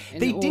 it's like,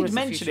 they did the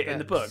mention it in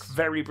the book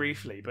very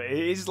briefly, but it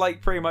is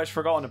like pretty much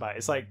forgotten about.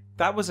 It's like,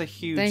 that was a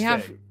huge thing. They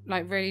have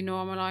like really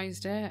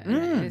normalised it.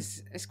 And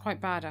it's quite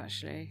bad,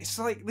 actually. It's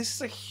like, this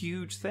is a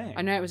huge thing.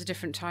 I know it was a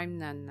different time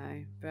then,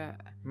 though,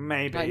 but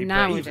maybe, like, but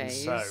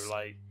nowadays, even so,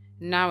 like,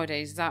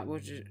 nowadays that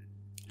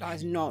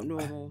is not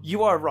normal.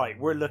 You are right.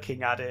 We're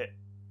looking at it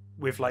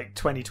with like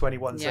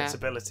 2021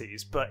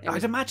 sensibilities, but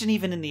I'd imagine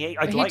even in the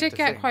he did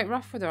get quite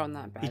rough with her on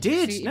that bed. He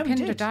did. He No, pinned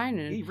he did. her down,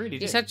 and he really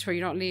did. He said to her,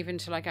 "You're not leaving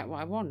until I get what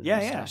I want."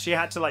 Yeah. She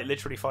had to like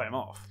literally fight him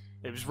off.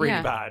 It was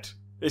really bad.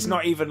 It's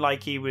not even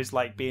like he was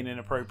like being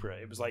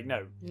inappropriate. It was like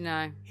no,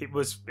 it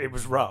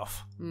was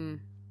rough.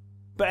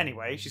 But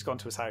anyway, she's gone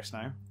to his house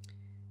now.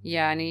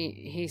 Yeah, and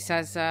he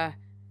says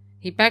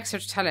he begs her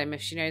to tell him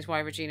if she knows why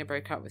Regina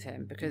broke up with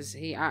him, because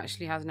he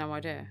actually has no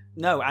idea.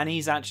 No, and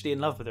he's actually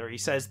in love with her. He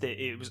says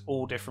that it was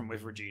all different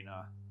with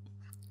Regina.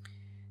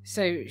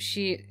 So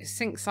she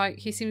thinks like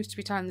he seems to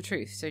be telling the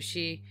truth. So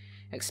she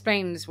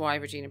explains why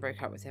Regina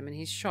broke up with him, and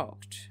he's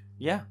shocked.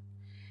 Yeah.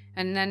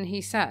 And then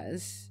he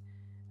says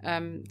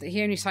that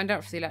he only signed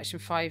up for the election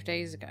 5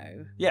 days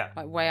ago. Yeah.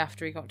 Like way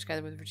after he got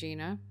together with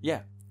Regina.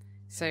 Yeah.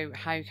 So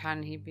how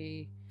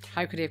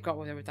could he have got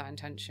with her with that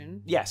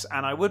intention? Yes,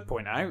 and I would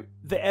point out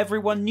that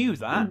everyone knew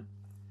that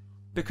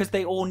because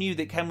they all knew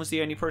that Ken was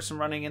the only person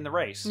running in the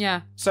race.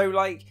 Yeah. So,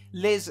 like,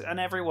 Liz and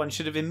everyone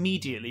should have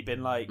immediately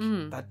been like,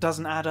 that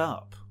doesn't add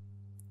up.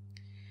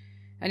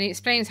 And he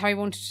explains how he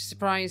wanted to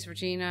surprise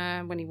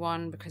Regina when he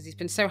won because he's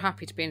been so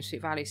happy to be in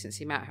Sweet Valley since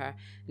he met her,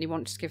 and he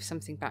wants to give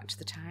something back to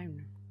the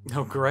town.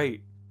 Oh,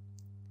 great.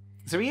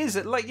 So he is,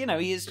 like, you know,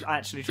 he is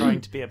actually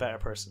trying to be a better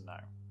person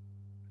now.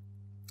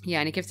 Yeah,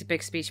 and he gives a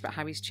big speech about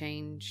how he's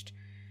changed.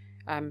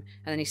 And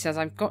then he says,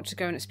 I've got to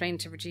go and explain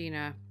to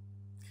Regina.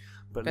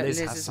 But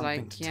Liz has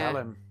something to tell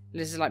him.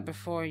 Liz is like,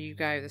 before you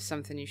go, there's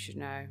something you should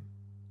know.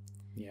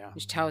 Yeah.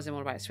 And she tells him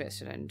all about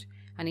Switzerland.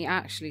 And he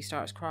actually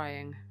starts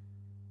crying.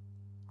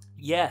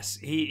 Yes,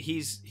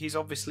 he's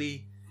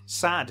obviously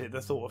sad at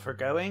the thought of her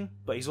going,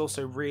 but he's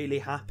also really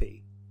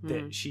happy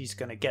that she's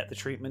going to get the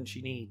treatment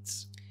she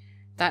needs.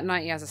 That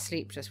night he has a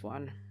sleepless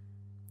one.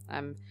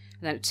 And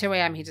then at 2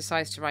 a.m. he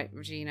decides to write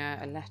Regina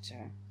a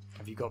letter.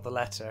 Have you got the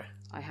letter?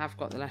 I have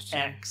got the letter.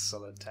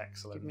 Excellent.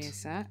 Give me a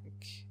sec.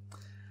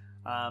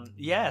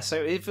 Yeah,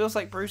 so it feels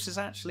like Bruce is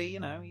actually, you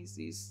know,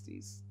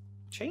 he's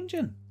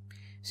changing.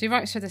 So he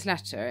writes her this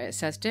letter. It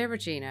says, Dear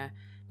Regina,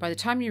 by the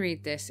time you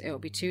read this, it will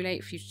be too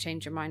late for you to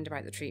change your mind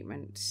about the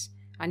treatments.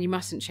 And you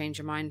mustn't change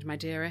your mind, my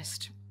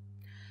dearest.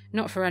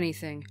 Not for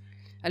anything.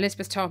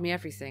 Elizabeth told me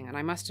everything, and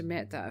I must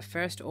admit that at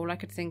first all I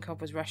could think of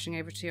was rushing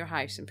over to your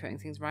house and putting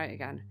things right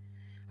again.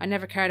 I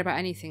never cared about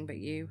anything but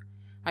you.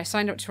 I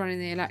signed up to run in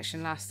the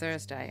election last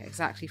Thursday,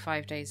 exactly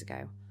 5 days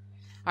ago.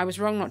 I was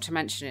wrong not to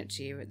mention it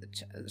to you at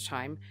the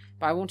time,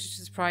 but I wanted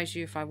to surprise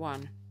you if I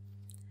won.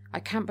 I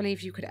can't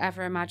believe you could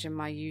ever imagine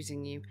my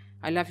using you.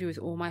 I love you with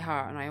all my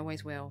heart, and I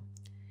always will.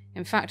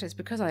 In fact, it's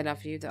because I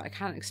love you that I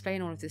can't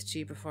explain all of this to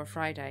you before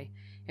Friday.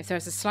 If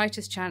there's the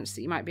slightest chance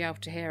that you might be able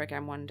to hear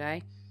again one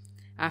day,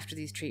 after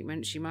these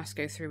treatments, you must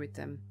go through with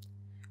them.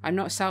 I'm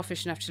not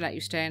selfish enough to let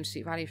you stay in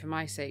Sweet Valley for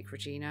my sake,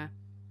 Regina.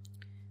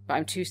 But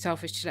I'm too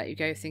selfish to let you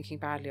go thinking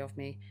badly of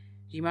me.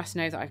 You must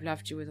know that I've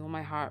loved you with all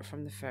my heart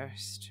from the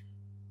first.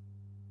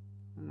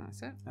 And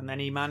that's it. And then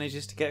he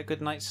manages to get a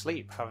good night's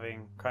sleep,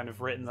 having kind of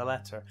written the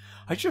letter.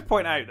 I should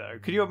point out, though,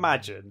 could you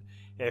imagine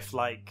if,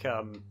 like,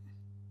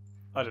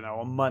 I don't know,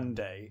 on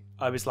Monday,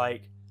 I was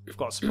like, we've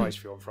got a surprise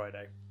for you on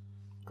Friday.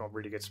 Got a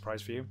really good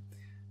surprise for you.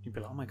 You'd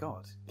be like, oh my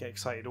god, get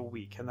excited all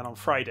week. And then on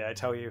Friday, I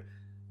tell you,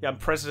 yeah, I'm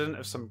president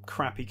of some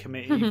crappy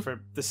committee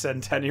for the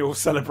centennial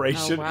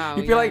celebration. Oh, wow,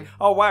 You'd be like,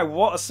 oh wow,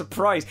 what a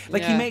surprise.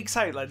 Like, he Yeah. makes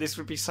out like this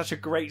would be such a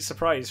great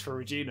surprise for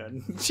Regina.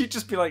 And she'd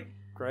just be like,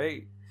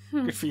 great,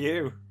 good for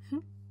you.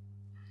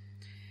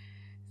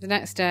 The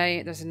next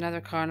day, there's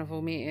another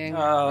carnival meeting.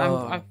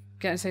 Oh. I'm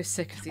getting so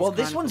sick of these. Well,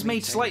 this carnival one's made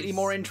meetings. slightly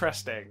more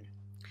interesting.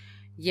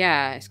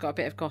 Yeah, it's got a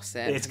bit of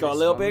gossip. It's in got a this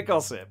little one. bit of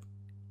gossip.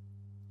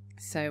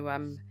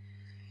 So,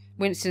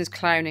 Winston's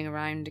clowning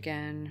around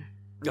again.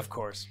 Of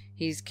course.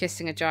 He's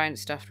kissing a giant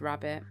stuffed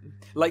rabbit.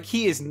 Like,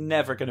 he is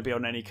never going to be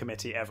on any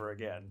committee ever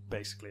again,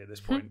 basically, at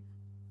this point.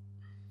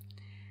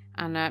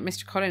 And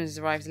Mr. Collins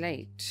arrives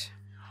late.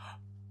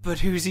 But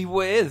who's he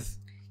with?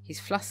 He's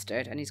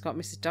flustered and he's got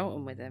Mrs.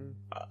 Dalton with him.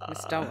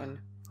 Miss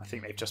Dalton. I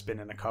think they've just been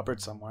in a cupboard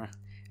somewhere.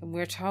 And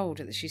we're told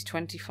that she's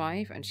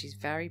 25 and she's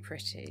very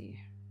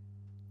pretty.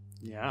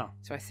 Yeah.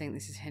 So I think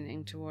this is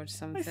hinting towards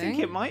something. I think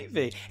it might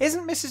be.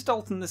 Isn't Mrs.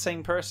 Dalton the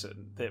same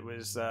person that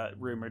was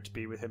rumoured to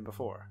be with him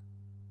before?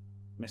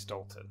 Miss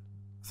Dalton.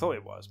 I thought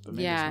it was, but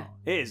maybe Yeah. it's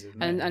not. It is,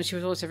 isn't it? And she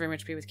was also rumoured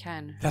to be with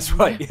Ken. That's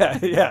right,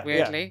 yeah.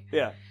 Weirdly.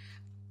 Yeah.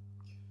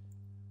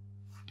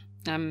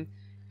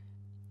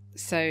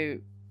 So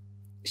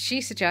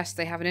she suggests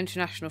they have an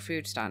international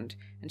food stand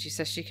and she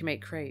says she can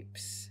make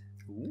crepes.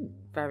 Ooh.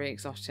 Very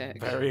exotic.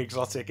 Very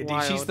exotic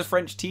indeed. She's Wild. the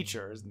French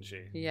teacher, isn't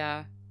she?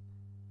 Yeah.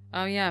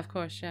 Oh, yeah, of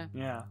course, yeah.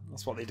 Yeah,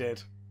 that's what they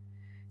did.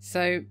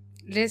 So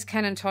Liz,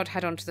 Ken and Todd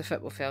head onto the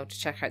football field to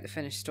check out the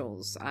finished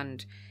stalls,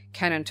 and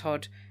Ken and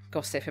Todd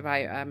gossip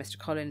about Mr.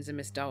 Collins and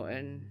Miss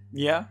Dalton.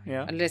 Yeah.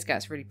 And Liz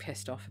gets really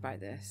pissed off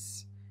about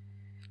this.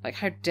 Like,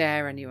 how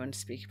dare anyone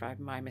speak about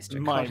my Mr.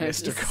 My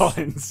Collins? Mr.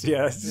 Collins,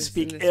 yes. This-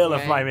 Speak this ill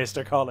of way. my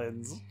Mr.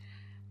 Collins.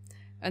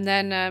 And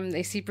then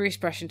they see Bruce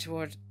rushing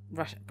towards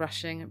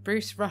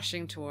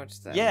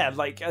them. Yeah,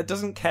 like,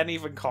 doesn't Ken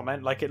even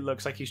comment? Like, it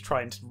looks like he's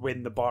trying to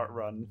win the Bart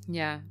run.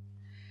 Yeah.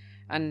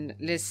 And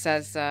Liz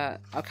says,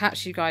 I'll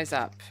catch you guys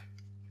up.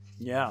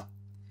 Yeah.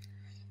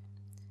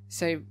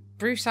 So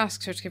Bruce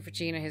asks her to give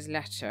Regina his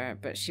letter,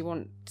 but he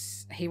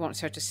wants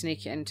her to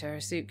sneak it into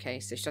her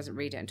suitcase so she doesn't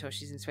read it until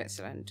she's in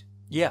Switzerland.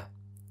 Yeah.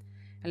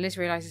 And Liz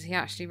realises he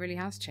actually really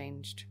has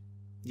changed.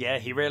 Yeah,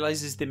 he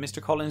realises that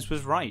Mr. Collins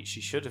was right.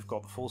 She should have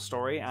got the full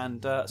story,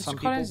 and some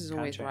people Collins is can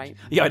always change. right.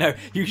 Yeah, I know.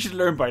 You should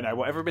learn by now.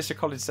 Whatever Mr.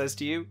 Collins says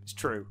to you, it's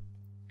true.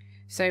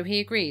 So he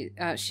agrees.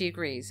 She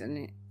agrees,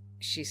 and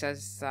she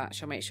says that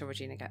she'll make sure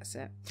Regina gets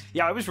it.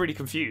 Yeah, I was really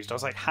confused. I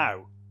was like,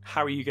 how?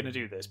 How are you going to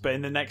do this? But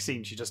in the next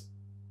scene, she just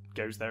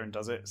goes there and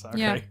does it. So, okay,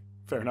 Yeah.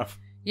 fair enough.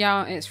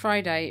 Yeah, it's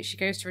Friday. She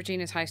goes to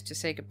Regina's house to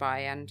say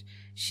goodbye, and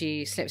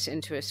she slips it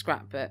into a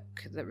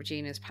scrapbook that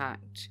Regina's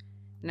packed,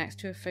 next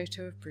to a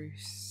photo of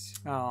Bruce.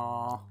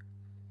 Aww.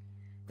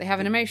 They have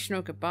an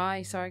emotional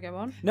goodbye. Sorry, go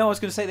on. No, I was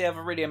going to say they have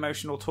a really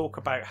emotional talk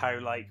about how,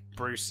 like,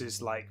 Bruce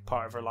is, like,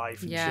 part of her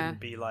life and Yeah. shouldn't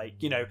be, like,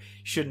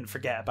 shouldn't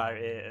forget about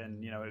it,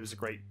 and, it was a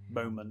great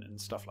moment and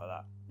stuff like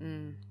that.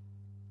 Mm.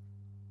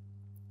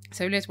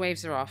 So Liz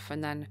waves her off,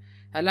 and then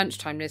at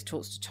lunchtime, Liz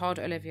talks to Todd,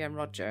 Olivia, and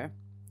Roger.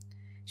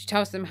 She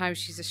tells them how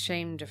she's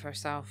ashamed of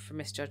herself for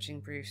misjudging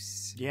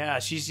Bruce. Yeah,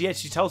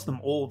 she tells them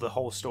all the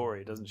whole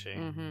story, doesn't she?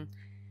 Mm-hmm.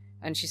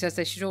 And she says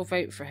they should all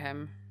vote for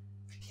him.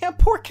 Yeah,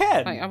 poor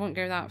Ken. Like, I won't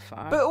go that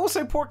far. But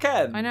also poor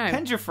Ken. I know.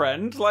 Ken's your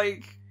friend.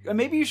 Like,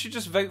 maybe you should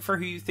just vote for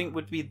who you think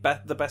would be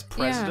the best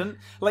president.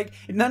 Like,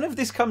 none of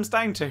this comes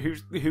down to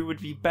who would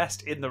be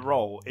best in the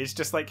role. It's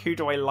just like, who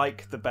do I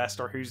like the best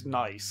or who's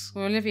nice?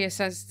 Well, Olivia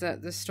says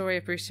that the story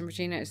of Bruce and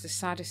Regina is the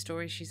saddest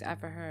story she's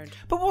ever heard.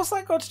 But what's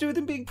that got to do with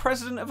him being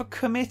president of a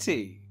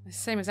committee? It's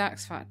the same as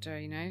X Factor,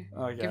 you know.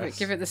 I guess.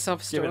 Give it the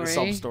sob story. Give it the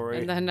sob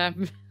story. And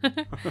then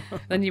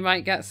then you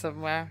might get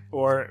somewhere.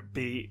 Or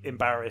be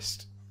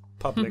embarrassed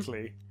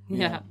publicly.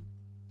 Yeah.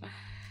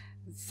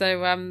 So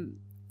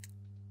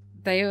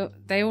they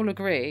all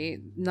agree.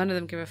 None of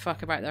them give a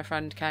fuck about their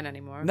friend Ken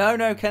anymore.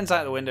 No, Ken's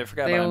out the window.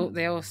 Forget They about all him.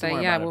 they all Don't say,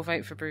 worry yeah, about we'll it.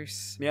 vote for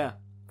Bruce. Yeah.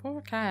 Poor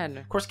Ken.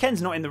 Of course,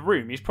 Ken's not in the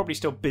room. He's probably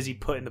still busy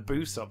putting the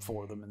booths up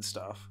for them and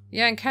stuff.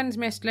 Yeah, and Ken's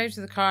missed loads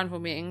of the carnival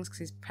meetings because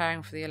he's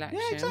preparing for the election.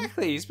 Yeah,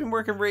 exactly. He's been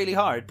working really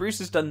hard. Bruce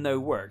has done no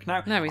work.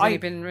 Now, No, he's only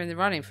been in the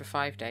running for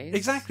 5 days.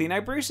 Exactly.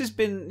 Now, Bruce has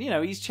been,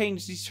 he's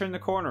turned the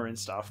corner and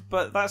stuff,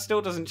 but that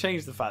still doesn't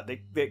change the fact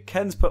that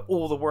Ken's put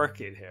all the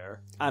work in here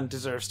and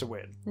deserves to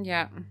win.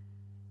 Yeah.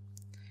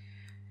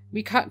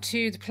 We cut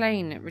to the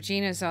plane.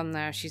 Regina's on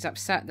there. She's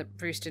upset that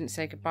Bruce didn't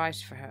say goodbye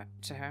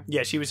to her.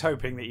 Yeah, she was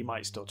hoping that he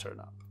might still turn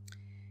up.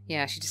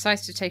 Yeah, she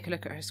decides to take a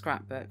look at her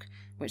scrapbook,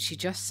 which she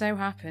just so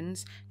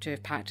happens to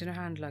have packed in her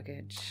hand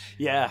luggage.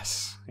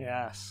 Yes.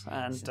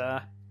 And,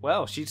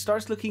 she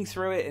starts looking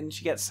through it and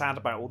she gets sad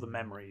about all the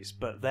memories,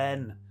 but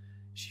then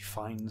she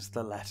finds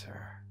the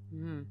letter.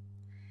 Mm.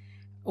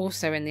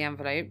 Also in the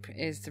envelope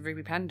is the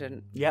ruby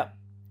pendant. Yep.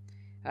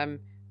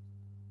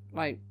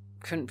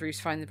 couldn't Bruce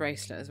find the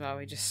bracelet as well?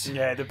 He just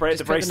Yeah, the just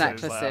put bracelet is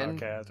necklace like, in.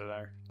 okay, I don't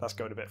know. That's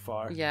going a bit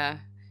far. Yeah,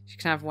 she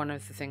can have one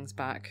of the things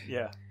back.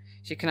 Yeah.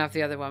 She can have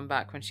the other one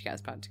back when she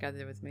gets back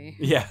together with me.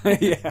 Yeah,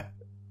 yeah.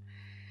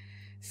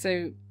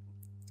 So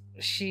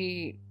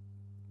she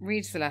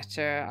reads the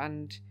letter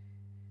and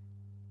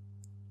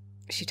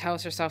she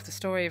tells herself the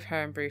story of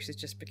her and Bruce is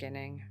just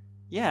beginning.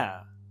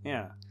 Yeah,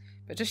 yeah.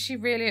 But does she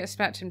really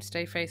expect him to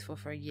stay faithful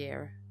for a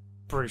year?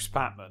 Bruce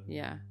Patman?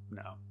 Yeah.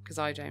 No. Because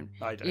I don't.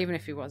 I don't. Even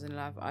if he was in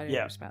love, I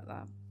don't respect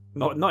that.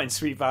 Not in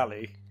Sweet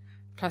Valley.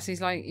 Plus,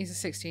 he's a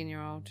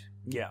 16-year-old.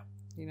 Yeah.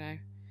 You know?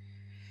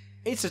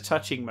 It's a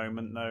touching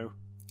moment, though.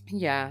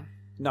 Yeah.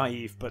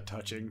 Naive, but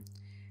touching.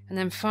 And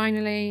then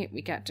finally,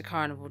 we get to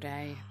Carnival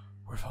Day.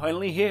 We're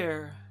finally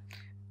here.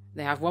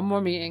 They have one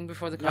more meeting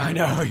before the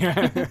carnival. I know,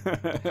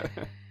 yeah.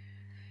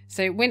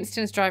 So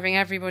Winston's driving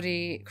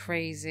everybody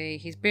crazy.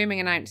 He's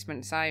booming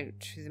announcements out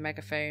through the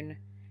megaphone.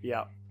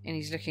 Yeah. And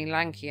he's looking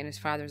lanky in his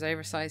father's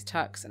oversized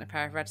tux and a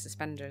pair of red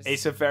suspenders.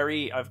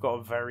 I've got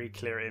a very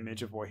clear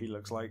image of what he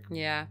looks like.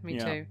 Yeah, me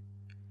too.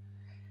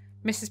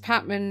 Mrs.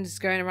 Patman's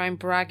going around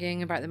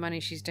bragging about the money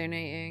she's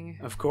donating.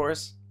 Of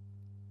course.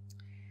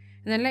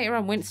 And then later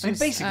on, Winston's...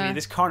 basically,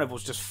 this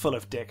carnival's just full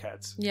of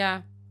dickheads.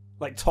 Yeah.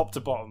 Like, top to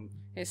bottom.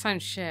 It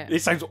sounds shit.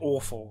 It sounds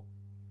awful.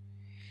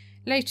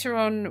 Later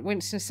on,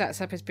 Winston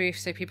sets up his booth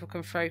so people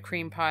can throw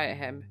cream pie at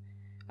him.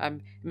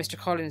 Mr.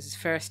 Collins is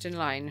first in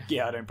line.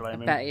 Yeah, I don't blame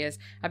him. I bet he is.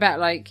 I bet,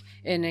 like,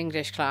 in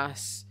English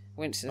class,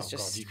 Winston's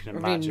just God, you can a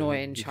imagine. really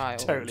annoying child.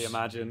 Can totally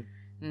imagine.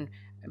 And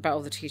I bet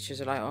all the teachers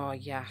are like, oh,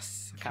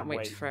 yes. I can't wait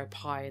wait to throw a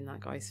pie in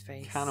that guy's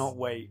face. Cannot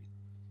wait.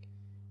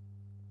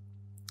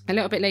 A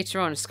little bit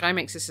later on, Skye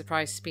makes a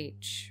surprise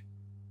speech.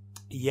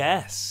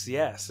 Yes,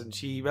 and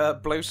she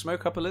blows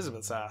smoke up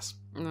Elizabeth's ass.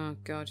 Oh,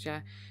 God, yeah.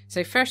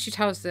 So first she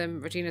tells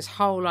them Regina's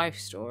whole life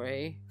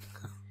story,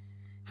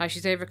 how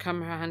she's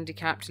overcome her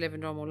handicap to live a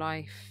normal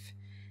life,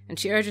 and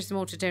she urges them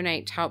all to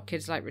donate to help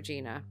kids like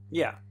Regina.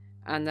 Yeah.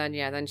 And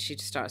then she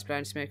just starts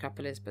blowing smoke up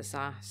Elizabeth's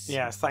ass.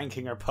 Yeah,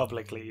 thanking her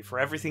publicly for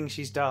everything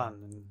she's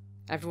done.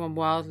 Everyone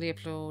wildly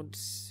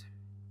applauds.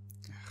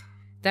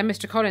 Then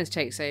Mr. Collins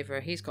takes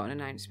over. He's got an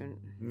announcement.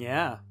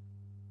 Yeah.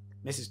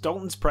 Mrs.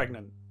 Dalton's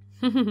pregnant.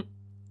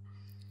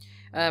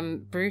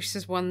 Bruce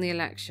has won the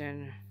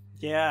election.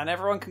 Yeah, and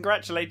everyone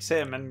congratulates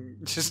him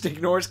and just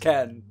ignores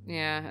Ken.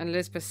 Yeah, and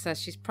Elizabeth says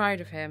she's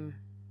proud of him.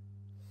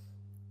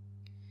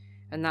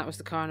 And that was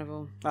the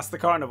carnival. That's the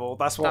carnival.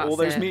 That's what all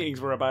those meetings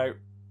were about.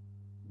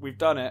 We've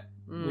done it.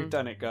 We've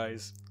done it,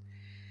 guys.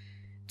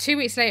 2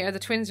 weeks later, the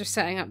twins are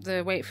setting up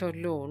the Wakefield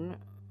lawn.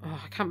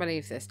 Oh, I can't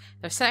believe this.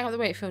 They're setting up the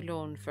Wakefield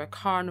lawn for a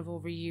carnival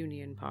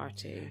reunion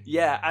party.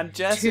 Yeah, and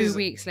Jess 2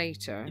 weeks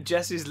later.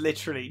 Jess is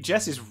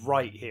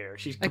right here.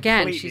 She's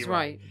completely she's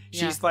right.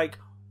 Yeah. She's like,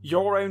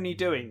 you're only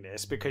doing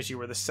this because you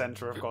were the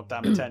centre of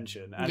goddamn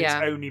attention, and it's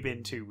only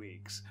been 2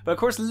 weeks. But of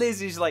course,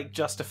 Liz is like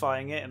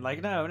justifying it and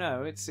like,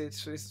 no, it's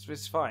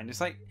fine.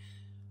 It's like,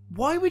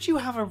 why would you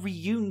have a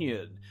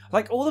reunion?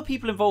 Like, all the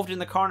people involved in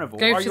the carnival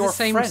go are to your the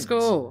same friends.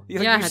 school.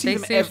 You yeah, see they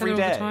them see every each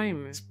other all day. the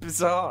time. It's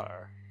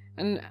bizarre.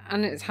 And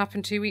it's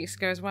happened 2 weeks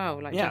ago as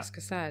well, like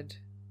Jessica said.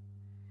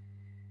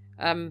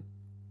 And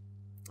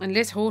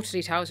Liz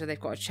haughtily tells her they've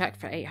got a cheque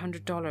for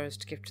 $800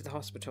 to give to the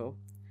hospital.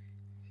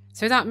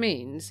 So that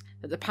means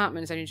that the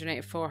Patmans only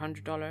donated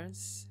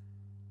 $400.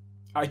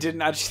 I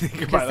didn't actually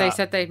think about because they that.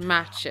 said they'd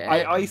match it.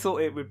 I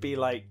thought it would be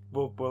like,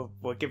 we'll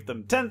give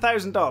them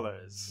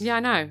 $10,000. Yeah, I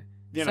know.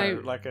 You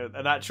know, like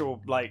an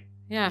actual, like...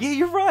 Yeah,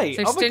 you're right.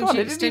 So oh my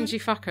God, stingy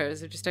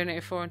fuckers have just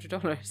donated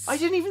 $400. I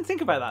didn't even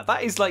think about that.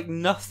 That is like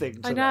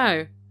nothing to I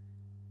know.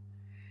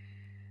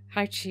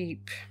 How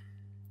cheap.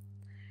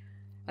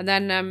 And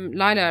then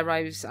Lila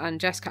arrives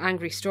and Jessica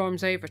angrily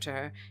storms over to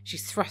her. She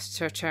thrusts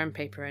her term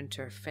paper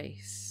into her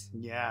face.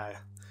 Yeah.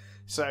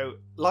 So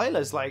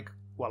Lila's like,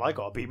 well, I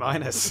got a B-.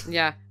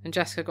 Yeah, and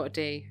Jessica got a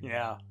D.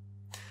 Yeah.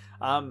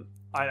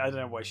 I don't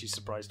know why she's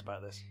surprised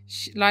about this.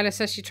 Lila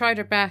says she tried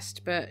her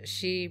best, but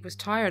she was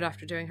tired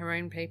after doing her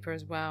own paper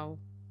as well.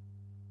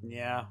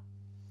 Yeah.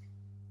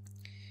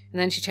 And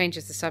then she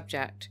changes the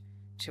subject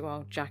to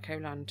old Jack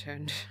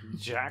O'Lantern.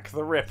 Jack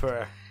the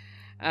Ripper.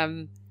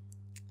 And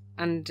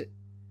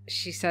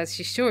she says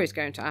she's sure he's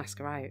going to ask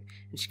her out.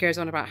 And she goes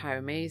on about how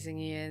amazing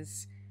he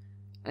is.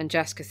 And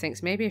Jessica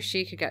thinks maybe if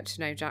she could get to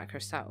know Jack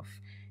herself,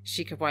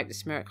 she could wipe the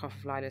smirk off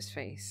of Lila's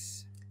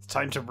face. It's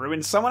time to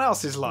ruin someone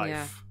else's life.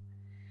 Yeah.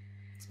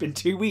 It's been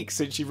 2 weeks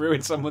since she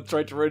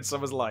tried to ruin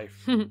someone's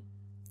life.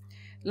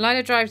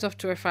 Lila drives off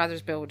to her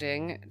father's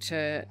building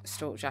to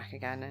stalk Jack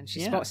again, and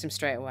she spots him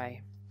straight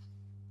away.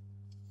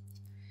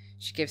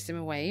 She gives him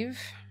a wave.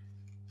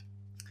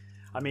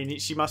 I mean,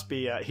 he must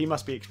be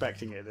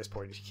expecting it at this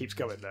point. She keeps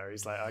going there.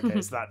 He's like, okay,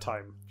 it's that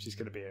time. She's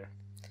going to be here.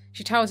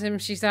 She tells him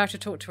she's there to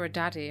talk to her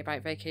daddy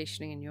about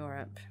vacationing in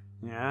Europe.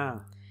 Yeah.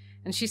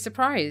 And she's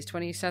surprised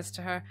when he says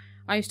to her,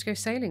 I used to go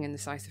sailing in the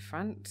south of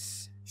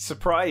France.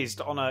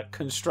 Surprised on a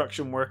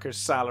construction worker's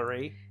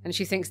salary. And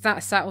she thinks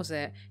that settles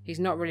it. He's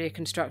not really a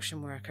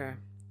construction worker.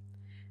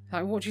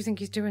 Like, what do you think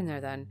he's doing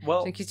there then? Well,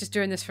 Do you think he's just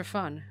doing this for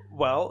fun?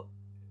 Well,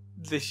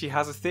 she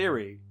has a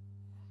theory.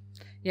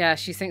 Yeah,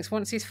 she thinks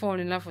once he's fallen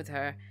in love with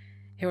her,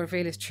 he'll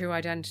reveal his true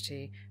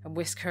identity and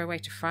whisk her away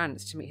to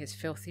France to meet his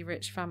filthy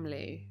rich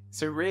family.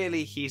 So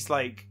really, he's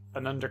like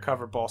an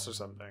undercover boss or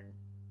something.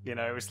 You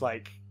know, it's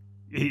like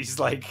he's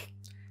like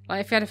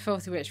Like, if he had a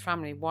filthy rich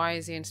family, why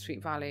is he in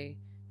Sweet Valley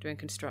doing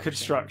construction?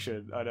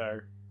 construction. I know.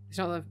 It's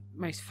not the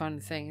most fun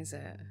thing, is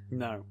it?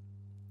 No.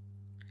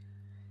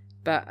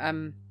 But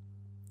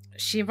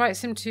she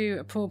invites him to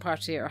a pool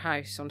party at her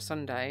house on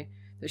Sunday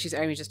that she's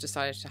only just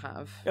decided to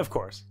have. Of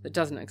course. That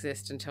doesn't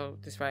exist until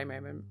this very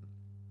moment.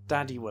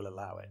 Daddy will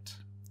allow it.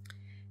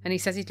 And he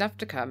says he'd love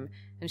to come,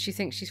 and she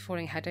thinks she's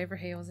falling head over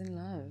heels in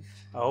love.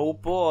 Oh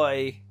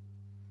boy.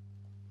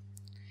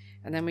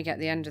 And then we get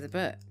the end of the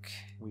book.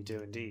 We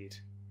do indeed.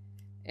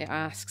 It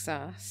asks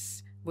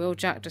us, will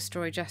Jack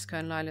destroy Jessica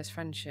and Lila's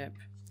friendship?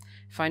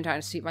 Find out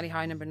in Sweet Valley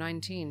High number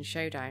 19,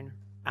 Showdown.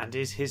 And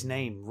is his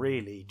name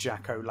really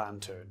Jack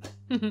O'Lantern?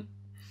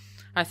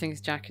 I think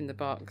it's Jack in the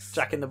Box.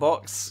 Jack in the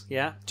Box,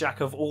 yeah. Jack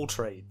of all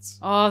trades.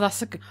 Oh,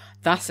 that's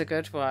a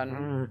good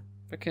one.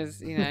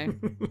 Because, you know,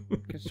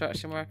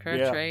 construction worker,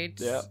 Yeah,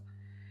 trades. yeah.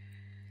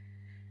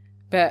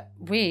 But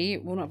we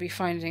will not be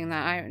finding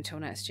that out until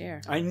next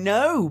year. I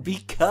know,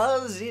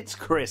 because it's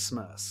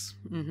Christmas.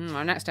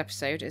 Our next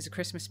episode is a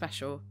Christmas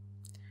special.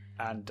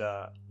 And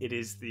it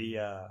is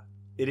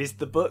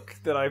the book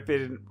that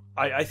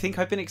I think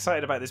I've been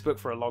excited about this book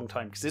for a long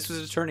time, because this was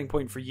a turning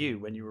point for you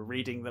when you were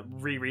rereading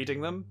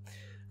them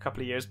a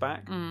couple of years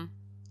back.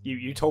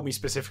 You told me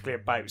specifically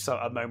about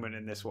a moment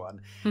in this one.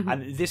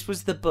 And this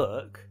was the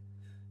book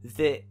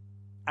that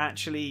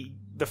actually,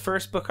 the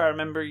first book I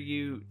remember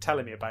you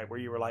telling me about, where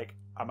you were like,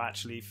 I'm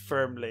actually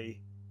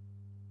firmly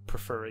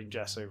preferring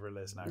Jess over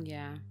Liz now.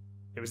 Yeah.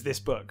 It was this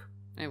book.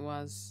 It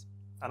was.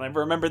 And I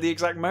remember the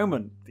exact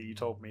moment that you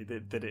told me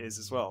that it is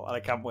as well. And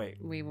I can't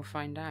wait. We will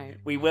find out.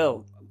 We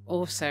will.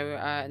 Also,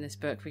 in this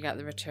book, we get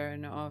the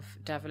return of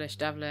Devilish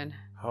Devlin.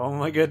 Oh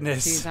my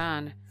goodness.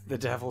 Suzanne. The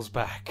devil's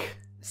back.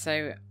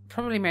 So,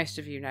 probably most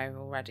of you know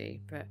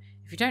already, but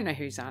if you don't know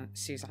who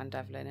Suzanne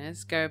Devlin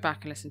is, go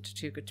back and listen to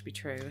Too Good to Be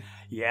True.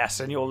 Yes,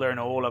 and you'll learn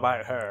all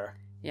about her.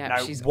 Yeah,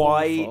 now, she's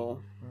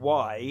awful.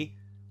 Why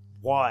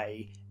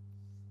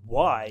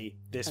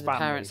this the family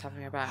parents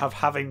having her back.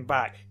 having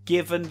back,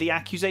 given the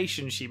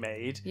accusation she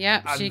made?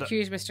 Yeah, she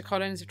accused Mr.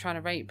 Collins of trying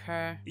to rape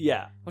her.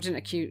 Yeah. Well, didn't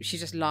accuse, she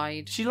just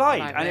lied. She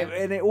lied, about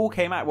and it all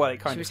came out. Well, it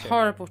kind she of was came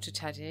horrible to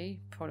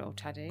Teddy. Poor little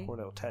Teddy. out. Poor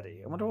little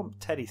Teddy. I wonder what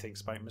Teddy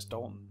thinks about Miss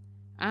Dalton.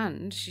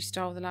 And she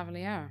stole the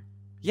lavalier.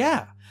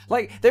 Yeah.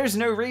 Like, there's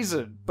no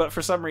reason, but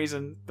for some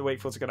reason, the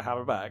Wakefields are going to have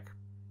her back.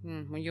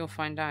 Well, you'll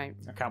find out.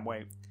 I can't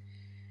wait.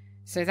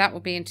 So that will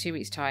be in 2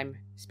 weeks' time,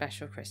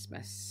 special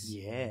Christmas.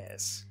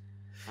 Yes.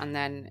 And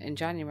then in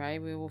January,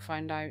 we will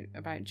find out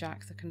about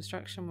Jack the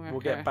construction worker.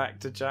 We'll get back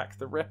to Jack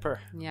the Ripper.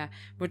 Yeah.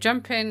 We're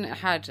jumping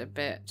ahead a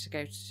bit to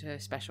go to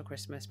special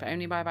Christmas, but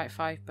only by about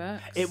 5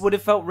 books. It would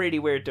have felt really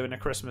weird doing a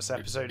Christmas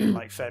episode in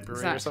like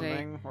February or Exactly.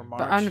 something, or March.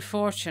 But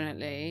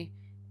unfortunately,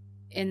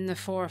 in the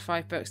 4 or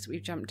 5 books that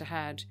we've jumped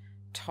ahead,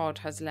 Todd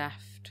has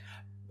left.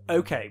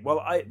 Okay,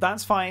 well,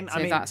 that's fine. So I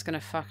mean, that's going to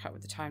fuck up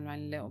with the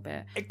timeline a little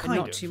bit. It but kind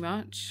not of. too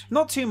much.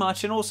 Not too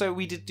much, and also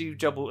we did do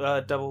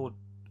double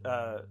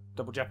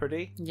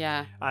Jeopardy,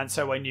 Yeah. and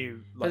so I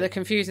knew. But the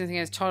confusing thing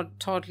is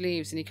Todd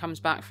leaves and he comes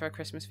back for a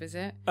Christmas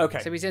visit. Okay,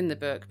 So he's in the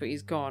book, but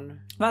he's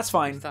gone. that's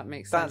fine. If that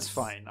makes sense. That's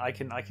fine. I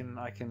can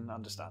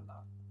understand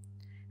that.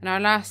 And our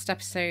last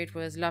episode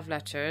was Love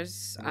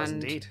Letters, It was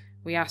and indeed.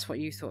 we asked what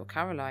you thought of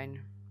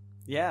Caroline,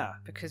 Yeah,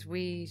 because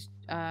we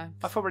I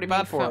felt really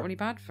bad for felt her. really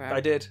bad for her.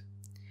 I did.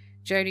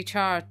 Jodie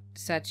Char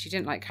said she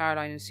didn't like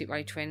Caroline and Sweet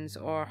Valley Twins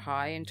or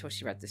High until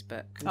she read this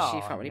book, and she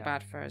Oh, felt really yeah.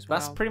 bad for her as well.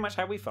 That's pretty much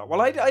how we felt.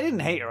 Well, I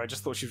didn't hate her. I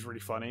just thought she was really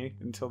funny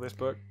until this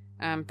book.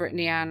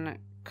 Brittany Ann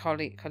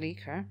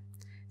Colliker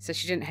said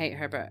she didn't hate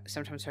her, but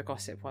sometimes her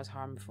gossip was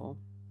harmful.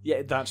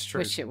 Yeah, that's true.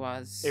 Which it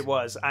was. It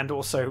was, and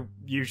also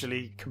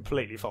usually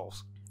completely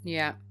false.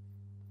 Yeah.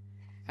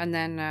 And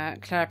then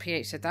Claire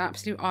PH said the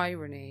absolute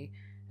irony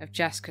of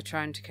Jessica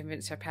trying to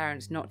convince her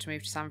parents not to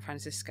move to San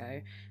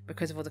Francisco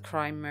because of all the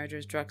crime,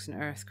 murders, drugs,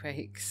 and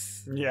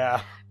earthquakes.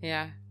 Yeah.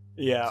 Yeah.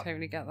 Yeah.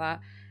 Totally get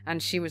that.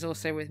 And she was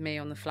also with me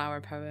on the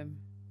flower poem.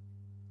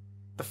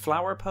 The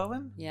flower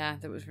poem? Yeah,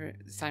 that was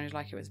sounded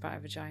like it was about a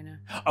vagina.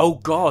 Oh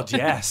God,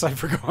 yes, I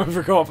forgot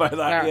about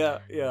that.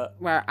 Where- Yeah.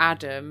 Where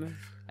Adam,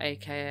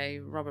 aka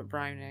Robert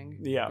Browning,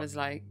 Yeah. was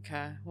like,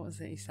 what was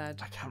it he said?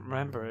 I can't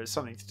remember. It's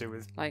something to do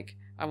with Like,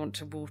 I want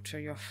to water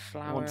your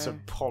flower. I want to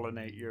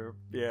pollinate your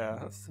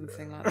Or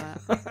something like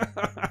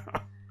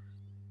that.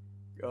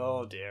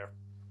 Oh dear.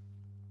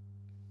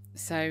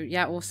 So,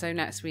 yeah, also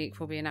next week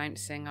we'll be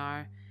announcing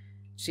our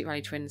Sweet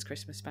Valley Twins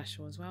Christmas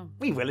special as well.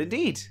 We will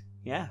indeed.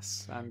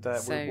 Yes, and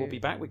So- we'll be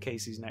back with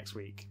Casey's next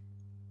week.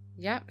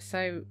 Yeah,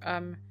 so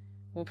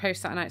we'll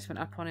post that announcement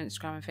up on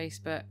Instagram and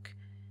Facebook,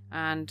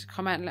 and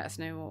comment and let us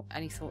know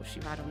any thoughts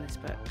you've had on this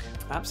book.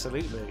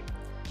 Absolutely.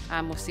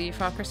 And we'll see you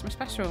for our Christmas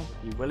special.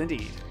 You will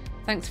indeed.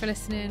 Thanks for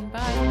listening.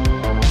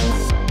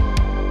 Bye.